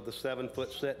 inches of the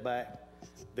 7-foot setback,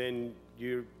 then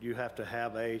you have to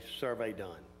have a survey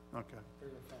done. Okay.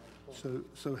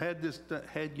 So had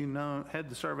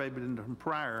the survey been done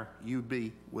prior, you'd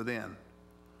be within?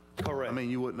 Correct. I mean,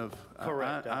 you wouldn't have.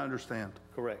 Correct. I understand.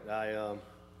 Correct. I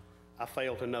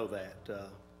failed to know that.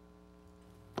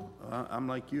 I'm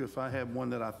like you. If I had one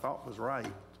that I thought was right,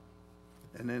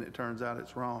 and then it turns out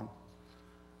it's wrong,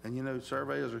 and you know,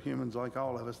 surveyors are humans like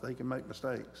all of us. They can make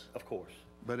mistakes. Of course.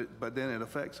 But then it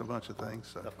affects a bunch of things.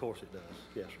 So. Of course it does.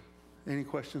 Yes, sir. Any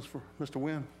questions for Mr.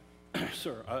 Wynn?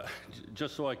 Sir,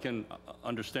 just so I can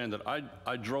understand it,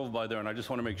 I drove by there, and I just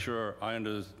want to make sure I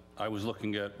was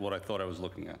looking at what I thought I was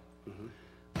looking at.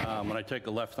 When I take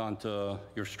a left onto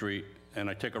your street, and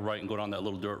I take a right and go down that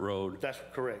little dirt road, That's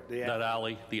correct. The that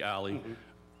alley, the alley,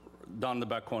 down in the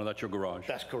back corner, that's your garage?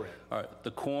 That's correct. All right,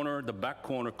 the back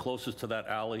corner closest to that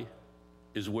alley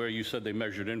is where you said they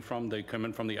measured in from? They come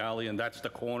in from the alley, and that's the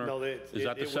corner? No, Is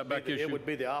that the setback issue? It would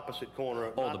be the opposite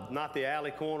corner, Oh, not the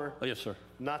alley corner, Oh, yes, sir.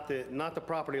 not the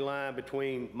property line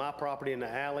between my property and the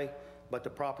alley, but the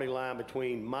property line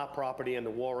between my property and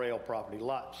the Warrail property,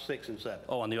 lots 6 and 7.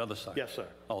 Oh, on the other side? Yes, sir.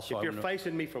 Oh, so If I you're wouldn't-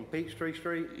 facing me from Peachtree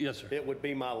Street. Yes, sir. It would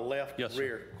be my left Yes, sir.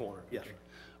 rear corner. Yes, sir.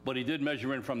 But he did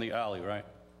measure in from the alley, right?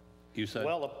 You said?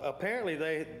 Well, apparently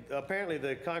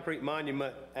the concrete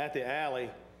monument at the alley,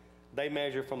 they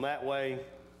measure from that way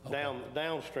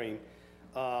downstream.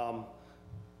 Or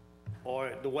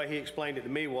the way he explained it to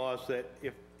me was that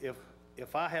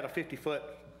if I had a 50-foot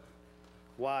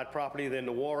wide property, then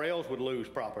the Warrails would lose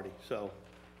property, so.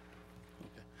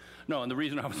 No, and the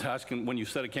reason I was asking when you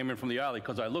said it came in from the alley,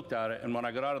 because I looked at it, and when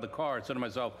I got out of the car, I said to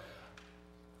myself,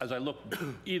 as I looked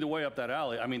either way up that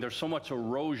alley, I mean, there's so much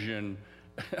erosion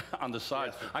on the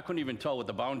sides. Yes, sir. I couldn't even tell what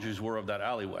the boundaries were of that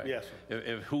alleyway. Yes,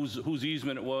 If whose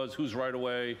easement it was, whose right of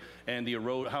way, and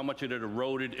how much it had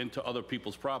eroded into other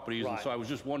people's properties. And Right. so I was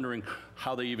just wondering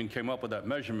how they even came up with that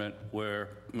measurement where,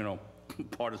 you know,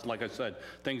 part is, like I said,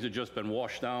 things had just been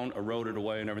washed down, eroded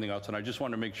away, and everything else. And I just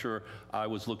wanted to make sure I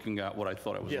was looking at what I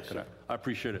thought I was Yes, looking sir. at. I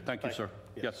appreciate it. Thank you, Thank sir.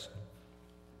 you. Yes.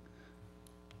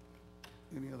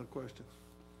 Any other questions?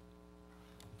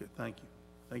 Okay, thank you.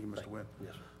 Thank you, Mr. Wynn.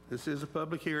 Yes, sir. This is a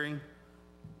public hearing.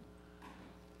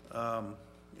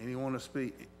 Anyone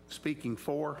speaking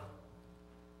for?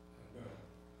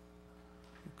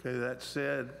 Okay, that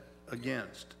said,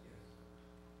 against?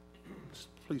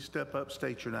 Please step up,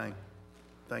 state your name.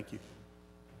 Thank you.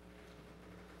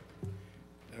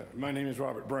 My name is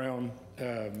Robert Brown.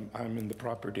 I'm in the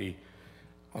property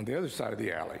on the other side of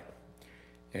the alley.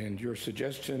 And your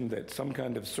suggestion that some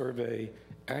kind of survey,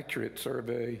 accurate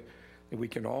survey, that we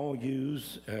can all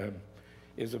use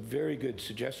is a very good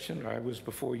suggestion. I was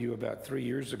before you about 3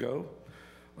 years ago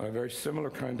on a very similar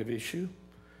kind of issue.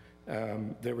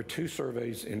 There were 2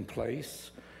 surveys in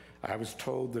place. I was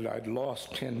told that I'd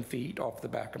lost 10 feet off the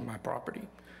back of my property,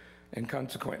 and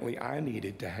consequently I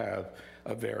needed to have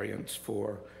a variance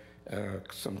for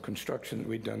some construction that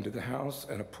we'd done to the house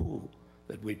and a pool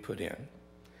that we'd put in.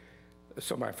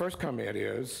 So my first comment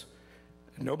is,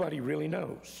 nobody really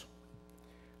knows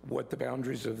what the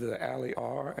boundaries of the alley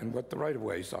are and what the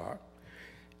right-of-ways are.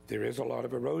 There is a lot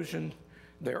of erosion.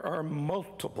 There are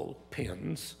multiple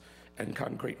pins and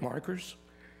concrete markers.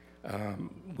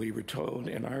 We were told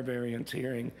in our variance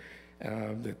hearing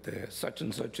that the such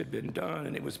and such had been done,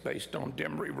 and it was based on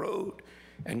Demery Road.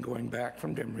 And going back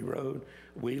from Demery Road,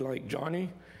 we, like Johnny,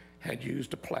 had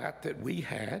used a plat that we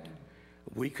had.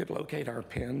 We could locate our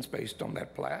pins based on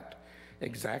that plat,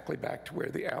 exactly back to where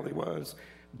the alley was.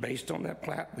 Based on that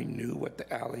plat, we knew what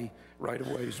the alley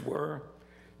right-of-ways were.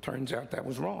 Turns out that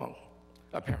was wrong,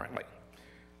 apparently.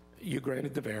 You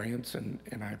granted the variance, and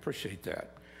I appreciate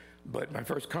that. But my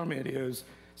first comment is,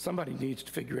 somebody needs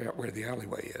to figure out where the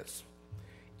alleyway is,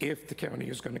 if the county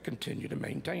is going to continue to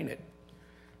maintain it.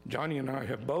 Johnny and I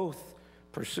have both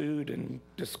pursued and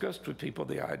discussed with people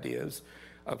the ideas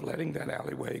of letting that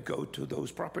alleyway go to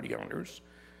those property owners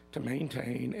to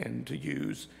maintain and to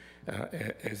use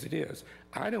as it is.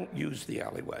 I don't use the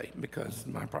alleyway because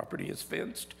my property is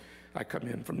fenced. I come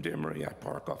in from Demery, I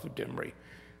park off of Demery.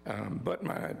 But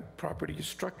my property is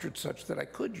structured such that I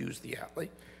could use the alley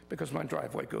because my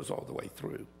driveway goes all the way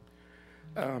through.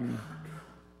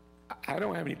 I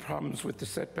don't have any problems with the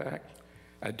setback.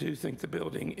 I do think the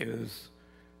building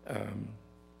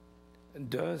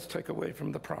does take away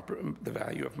from the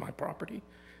value of my property.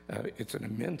 It's an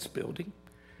immense building.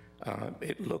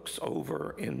 It looks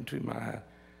over into my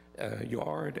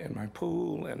yard and my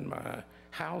pool and my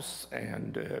house,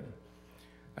 and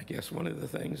I guess one of the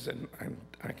things, and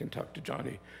I can talk to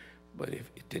Johnny, but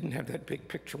if it didn't have that big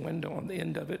picture window on the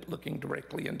end of it looking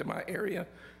directly into my area,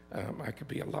 I could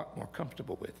be a lot more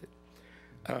comfortable with it.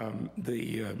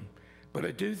 But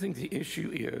I do think the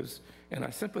issue is, and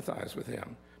I sympathize with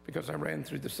him because I ran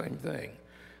through the same thing.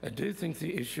 I do think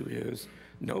the issue is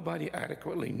nobody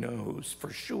adequately knows for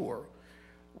sure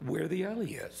where the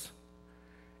alley is.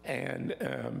 And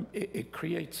it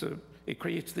creates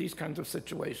these kinds of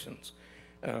situations.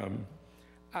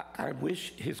 I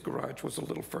wish his garage was a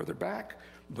little further back,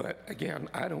 but again,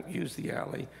 I don't use the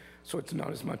alley, so it's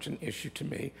not as much an issue to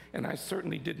me. And I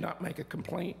certainly did not make a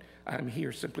complaint. I'm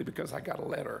here simply because I got a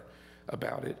letter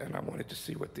about it, and I wanted to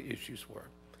see what the issues were.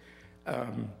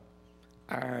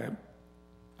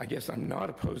 I guess I'm not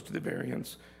opposed to the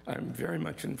variance. I'm very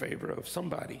much in favor of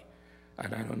somebody,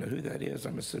 and I don't know who that is.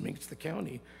 I'm assuming it's the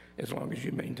county, as long as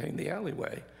you maintain the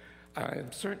alleyway.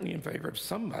 I'm certainly in favor of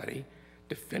somebody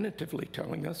definitively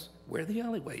telling us where the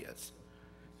alleyway is,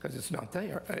 because it's not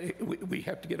there. We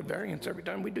have to get a variance every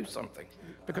time we do something,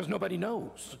 because nobody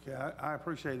knows. Okay, I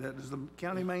appreciate that. Does the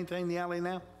county maintain the alley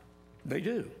now? They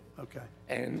do. Okay.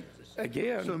 And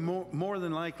again, So more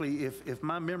than likely, if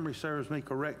my memory serves me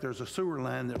correct, there's a sewer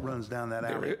line that runs down that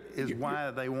alley, is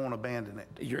why they won't abandon it.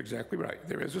 you're exactly right.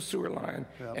 There is a sewer line,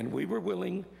 and we were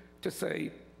willing to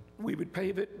say we would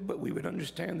pave it, but we would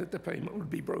understand that the payment would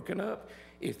be broken up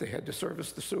if they had to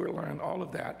service the sewer line, all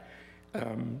of that.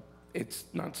 It's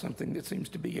not something that seems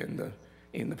to be in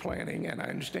the planning, and I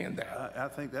understand that. I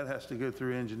think that has to go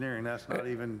through engineering. That's not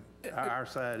even our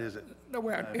side, is it? No,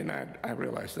 and I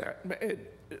realize that.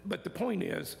 But the point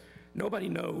is, nobody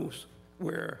knows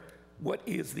what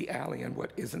is the alley and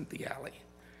what isn't the alley.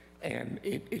 And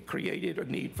it created a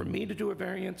need for me to do a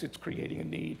variance. It's creating a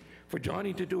need for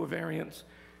Johnny to do a variance.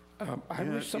 I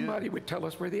wish somebody would tell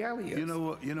us where the alley is. You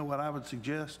know what I would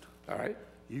suggest? All right?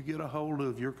 You get a hold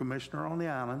of your commissioner on the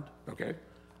island, Okay?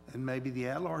 and maybe the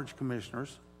at-large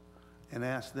commissioners, and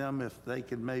ask them if they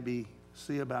could maybe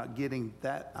see about getting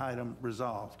that item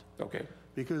resolved. Okay.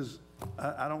 Because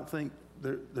I don't think,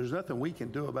 there's nothing we can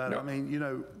do about it. No. I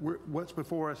mean, what's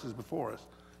before us is before us.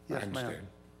 I Yes, ma'am. understand.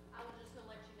 I was just gonna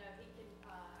let you know,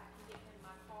 I can give him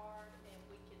my card, and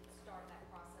we can start that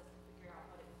process and figure out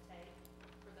what it would take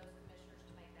for those commissioners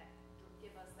to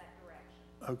give us that direction.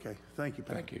 Okay, thank you,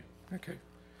 Pat. Thank you. Okay.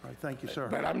 All right, thank you, sir.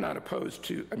 But I'm not opposed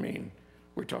to,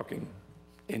 we're talking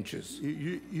inches,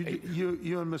 You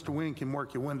and Mr. Wynn can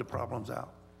work your window problems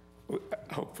out.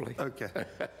 hopefully. Okay.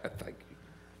 Thank you.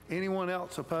 Anyone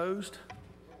else opposed?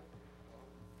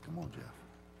 Come on, Jeff.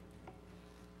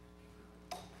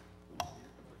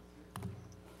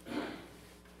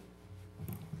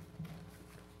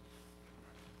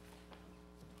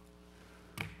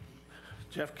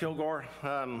 Jeff Kilgore,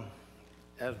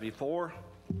 as before,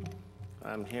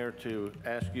 I'm here to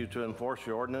ask you to enforce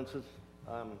your ordinances.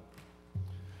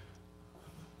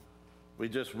 We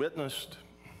just witnessed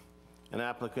an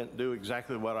applicant do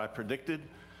exactly what I predicted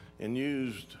and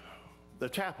used the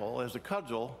chapel as a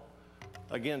cudgel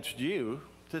against you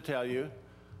to tell you,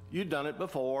 you've done it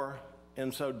before,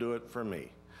 and so do it for me.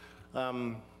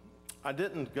 I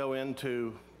didn't go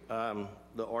into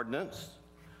the ordinance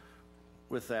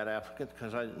with that applicant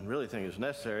because I didn't really think it was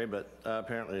necessary, but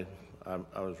apparently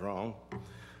I was wrong.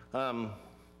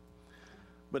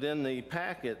 But in the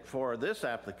packet for this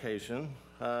application,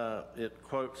 it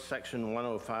quotes section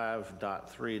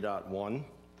 105.3.1.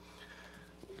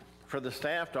 For the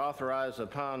staff to authorize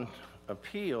upon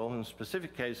appeal in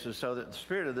specific cases so that the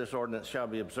spirit of this ordinance shall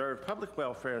be observed, public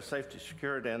welfare, safety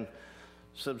secured, and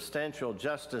substantial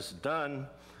justice done,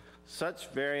 such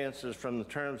variances from the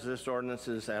terms of this ordinance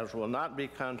as will not be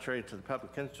contrary to the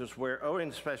public interest where,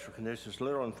 owing to special conditions,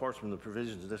 literal enforcement of the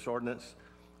provisions of this ordinance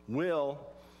will,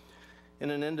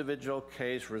 in an individual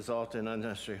case, result in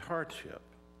unnecessary hardship.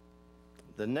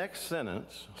 The next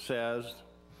sentence says,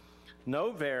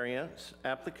 no variance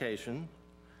application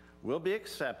will be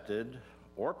accepted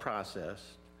or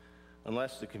processed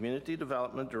unless the community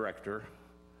development director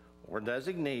or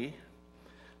designee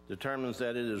determines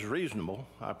that it is reasonable,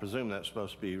 I presume that's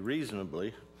supposed to be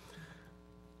reasonably,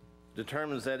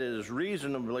 determines that it is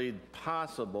reasonably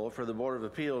possible for the Board of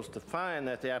Appeals to find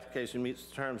that the application meets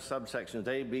the terms subsections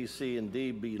A, B, C, and D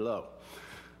below.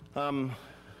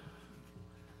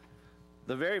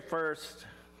 The very first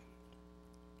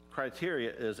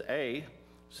criteria is A,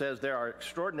 says there are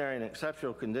extraordinary and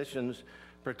exceptional conditions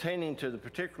pertaining to the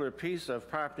particular piece of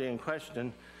property in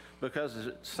question because of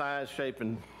its size, shape,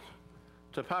 and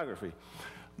topography.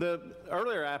 The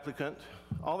earlier applicant,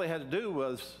 all they had to do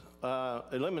was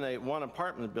eliminate one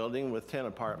apartment building with 10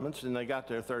 apartments, and they got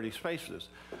their 30 spaces.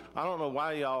 I don't know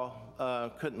why y'all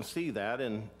couldn't see that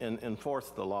and enforce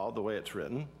the law the way it's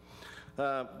written.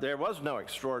 There was no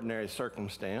extraordinary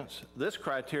circumstance. This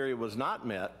criteria was not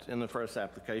met in the first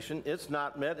application. It's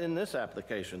not met in this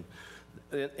application.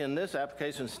 In this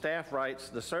application, staff writes,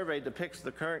 the survey depicts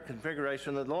the current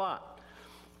configuration of the lot.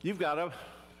 You've got a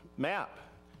map.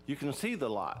 You can see the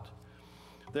lot.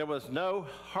 There was no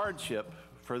hardship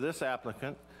for this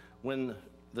applicant when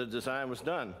the design was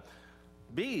done.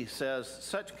 B says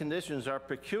such conditions are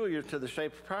peculiar to the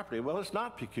shape of property. Well, it's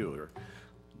not peculiar.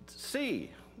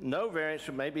 C, no variance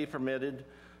may be permitted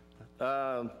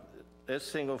as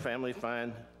single family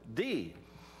fine. D,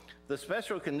 The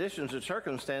special conditions and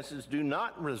circumstances do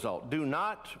not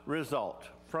result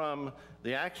from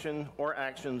the action or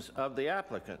actions of the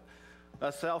applicant,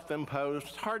 a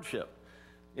self-imposed hardship.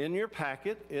 In your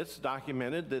packet, it's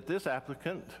documented that this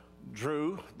applicant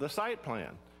drew the site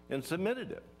plan and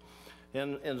submitted it.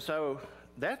 And so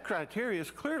that criteria is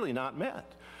clearly not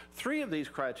met. 3 of these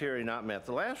criteria not met.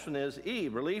 The last one is E,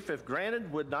 relief if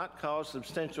granted would not cause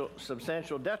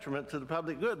substantial detriment to the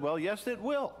public good. Well, yes, it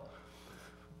will,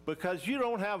 because you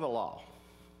don't have a law.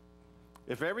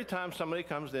 If every time somebody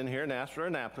comes in here and asks for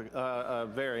a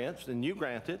variance and you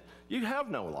grant it, you have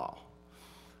no law.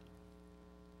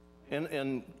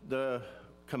 And the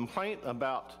complaint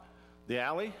about the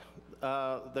alley,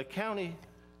 the county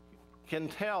can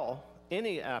tell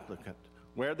any applicant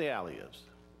where the alley is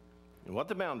and what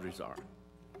the boundaries are.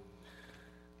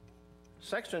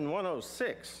 Section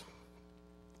 106,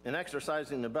 in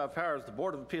exercising the above powers, the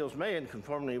Board of Appeals may, in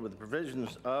conformity with the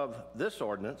provisions of this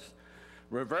ordinance,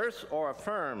 reverse or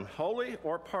affirm wholly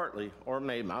or partly, or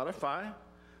may modify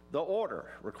the order,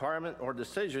 requirement, or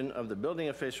decision of the building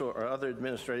official or other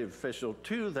administrative official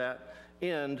to that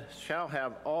end shall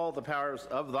have all the powers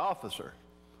of the officer.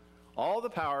 All the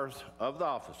powers of the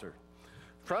officer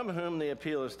from whom the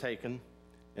appeal is taken,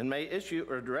 and may issue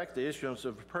or direct the issuance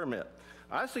of a permit.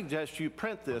 I suggest you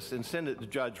print this and send it to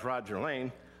Judge Roger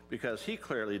Lane, because he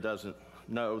clearly doesn't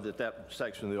know that that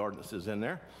section of the ordinance is in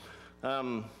there.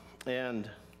 And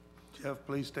Jeff,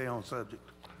 please stay on subject.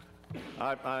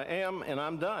 I am, and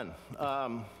I'm done.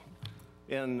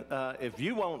 If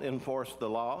you won't enforce the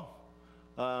law,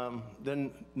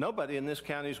 then nobody in this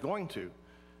county is going to.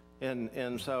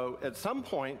 And so at some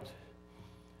point,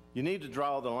 you need to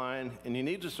draw the line, and you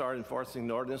need to start enforcing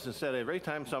the ordinance instead of every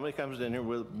time somebody comes in here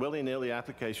with willy-nilly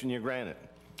application, you grant it.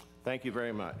 Thank you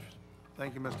very much.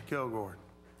 Thank you, Mr. Kilgore.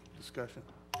 Discussion.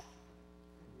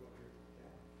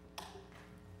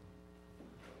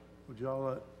 Would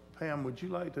y'all, Pam, would you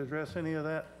like to address any of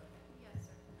that? Yes,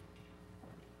 sir.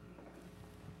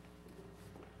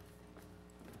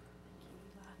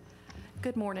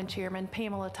 Good morning, Chairman.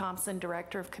 Pamela Thompson,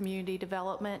 Director of Community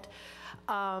Development.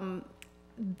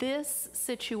 This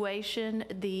situation,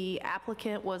 the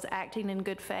applicant was acting in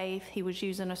good faith. He was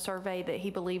using a survey that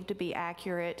he believed to be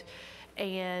accurate.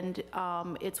 And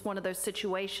it's one of those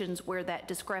situations where that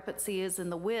discrepancy is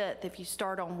in the width. If you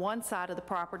start on one side of the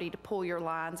property to pull your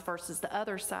lines versus the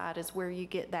other side is where you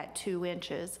get that 2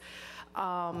 inches.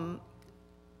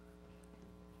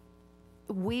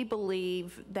 We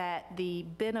believe that the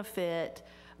benefit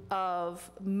of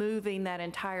moving that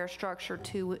entire structure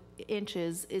 2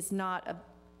 inches is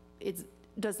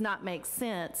does not make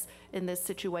sense in this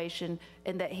situation,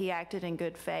 and that he acted in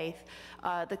good faith.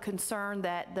 The concern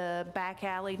that the back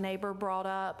alley neighbor brought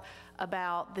up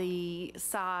about the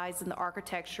size and the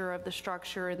architecture of the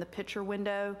structure in the picture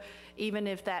window, even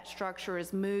if that structure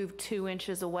is moved 2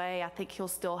 inches away, I think he'll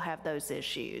still have those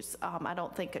issues. I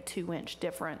don't think a 2-inch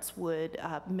difference would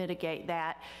mitigate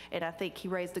that, and I think he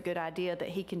raised a good idea that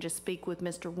he can just speak with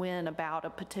Mr. Nguyen about a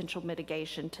potential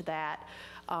mitigation to that,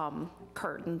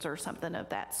 curtains or something of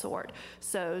that sort.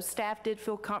 So staff did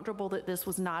feel comfortable that this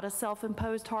was not a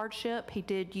self-imposed hardship. He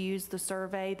did use the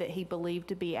survey that he believed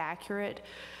to be accurate.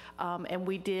 And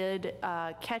we did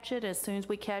catch it. As soon as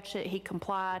we catch it, he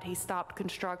complied. He stopped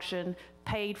construction,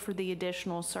 paid for the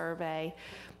additional survey.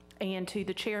 And to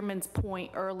the chairman's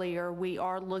point earlier, we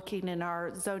are looking in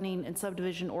our zoning and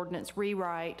subdivision ordinance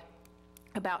rewrite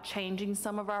about changing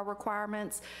some of our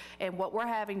requirements. And what we're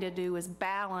having to do is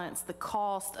balance the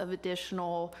cost of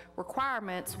additional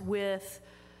requirements with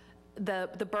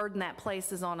the burden that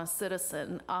places on a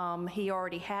citizen. He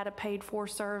already had a paid-for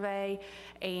survey,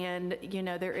 and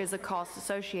there is a cost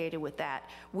associated with that.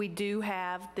 We do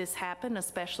have this happen,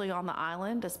 especially on the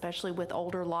island, especially with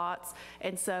older lots,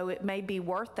 and so it may be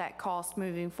worth that cost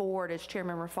moving forward, as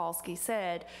Chairman Rafalski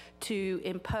said, to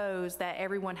impose that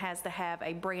everyone has to have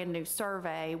a brand new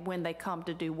survey when they come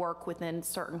to do work within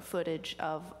certain footage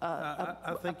of a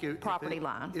property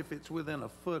line. If it's within a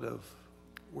foot of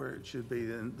where it should be,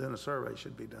 then a survey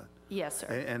should be done. Yes, sir.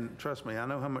 And trust me, I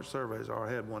know how much surveys are.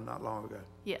 I had one not long ago.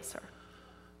 Yes, sir.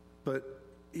 But,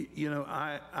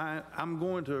 I'm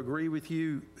going to agree with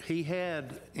you. He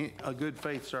had a good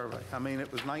faith survey. I mean, it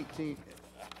was 19,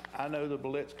 I know the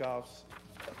Belitskoffs,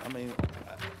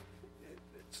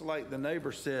 it's like the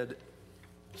neighbor said,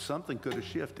 something could have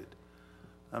shifted.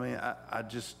 I mean, I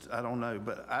don't know,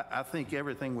 but I think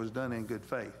everything was done in good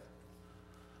faith.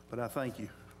 But I thank you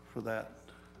for that.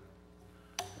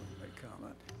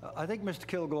 I think Mr.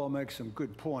 Kilgore makes some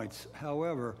good points.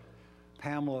 However,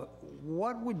 Pamela,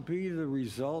 what would be the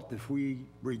result if we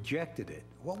rejected it?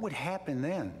 What would happen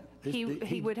then?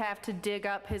 He would have to dig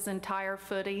up his entire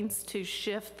footings to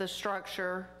shift the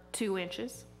structure 2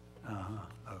 inches.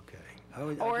 Okay.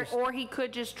 Or he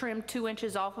could just trim 2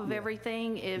 inches off of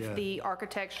everything if the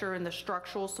architecture and the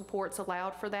structural supports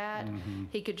allowed for that.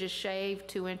 He could just shave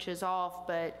 2 inches off,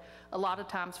 but a lot of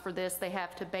times for this, they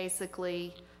have to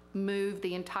basically move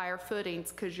the entire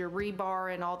footings because your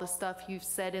rebar and all the stuff you've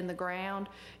set in the ground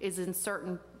is in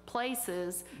certain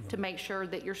places to make sure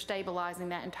that you're stabilizing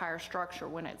that entire structure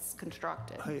when it's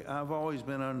constructed. Hey, I've always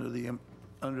been under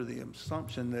the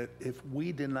assumption that if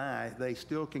we deny, they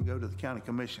still can go to the county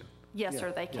commission. Yes,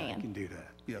 sir, they Yeah, you can. can do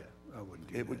that. Yep. I wouldn't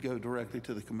do that. It would go directly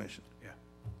to the commission. Yeah.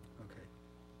 Okay.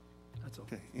 That's all.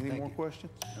 Okay, any Thank more you.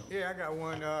 questions? Yeah, I got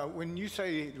one. When you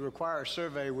say it requires a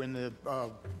survey when the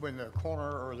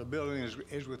corner or the building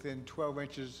is within 12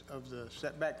 inches of the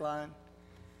setback line,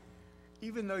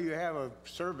 even though you have a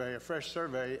survey, a fresh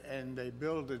survey, and they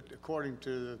build it according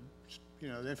to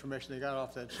the information they got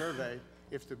off that survey,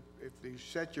 if you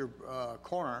set your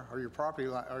corner or your property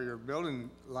line or your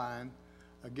building line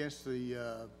against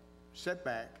the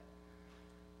setback,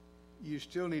 you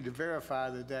still need to verify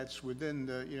that that's within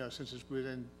the, since it's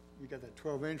within, you got that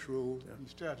 12-inch rule, you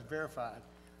still have to verify it.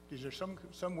 Is there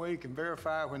some way you can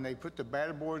verify when they put the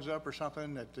batter boards up or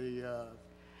something that the,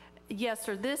 Yes,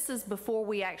 sir. This is before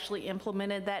we actually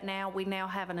implemented that now. We now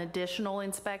have an additional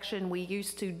inspection. We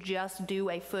used to just do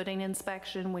a footing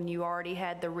inspection when you already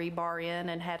had the rebar in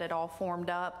and had it all formed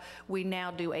up. We now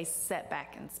do a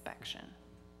setback inspection.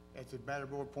 at the batter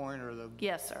board point or the?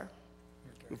 Yes, sir.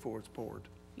 Before it's poured.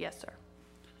 Yes, sir.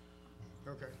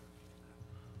 Okay.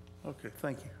 Okay,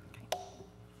 thank you.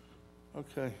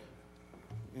 Okay,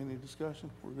 any discussion?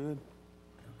 We're good?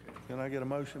 Can I get a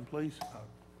motion, please?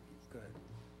 Go ahead.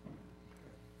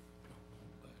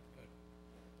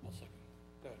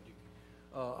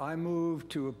 I move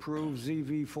to approve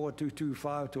ZV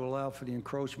 4225 to allow for the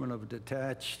encroachment of a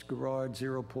detached garage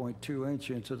 0.2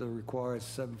 inch into the required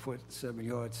 7-foot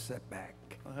 7-yard setback.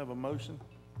 I have a motion.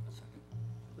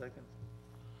 Second.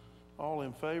 All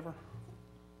in favor?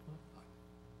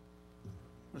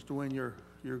 Mr. Wynn, you're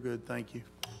good, thank you.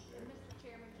 Mr.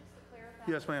 Chairman, just to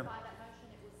clarify. Yes, ma'am. By that motion,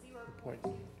 it was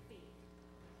 0.2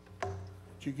 feet.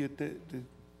 Did you get that?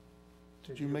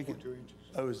 Did you make it? 2 inches.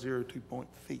 Oh, it's 0.2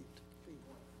 feet.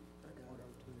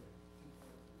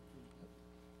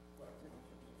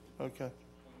 Okay.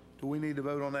 Do we need to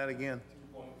vote on that again?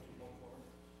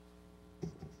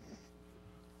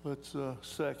 Let's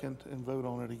second and vote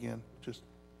on it again. Just,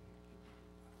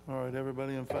 all right,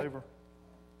 everybody in favor?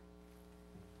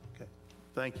 Okay,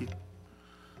 thank you.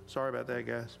 Sorry about that,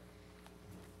 guys.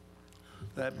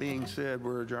 That being said,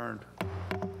 we're adjourned.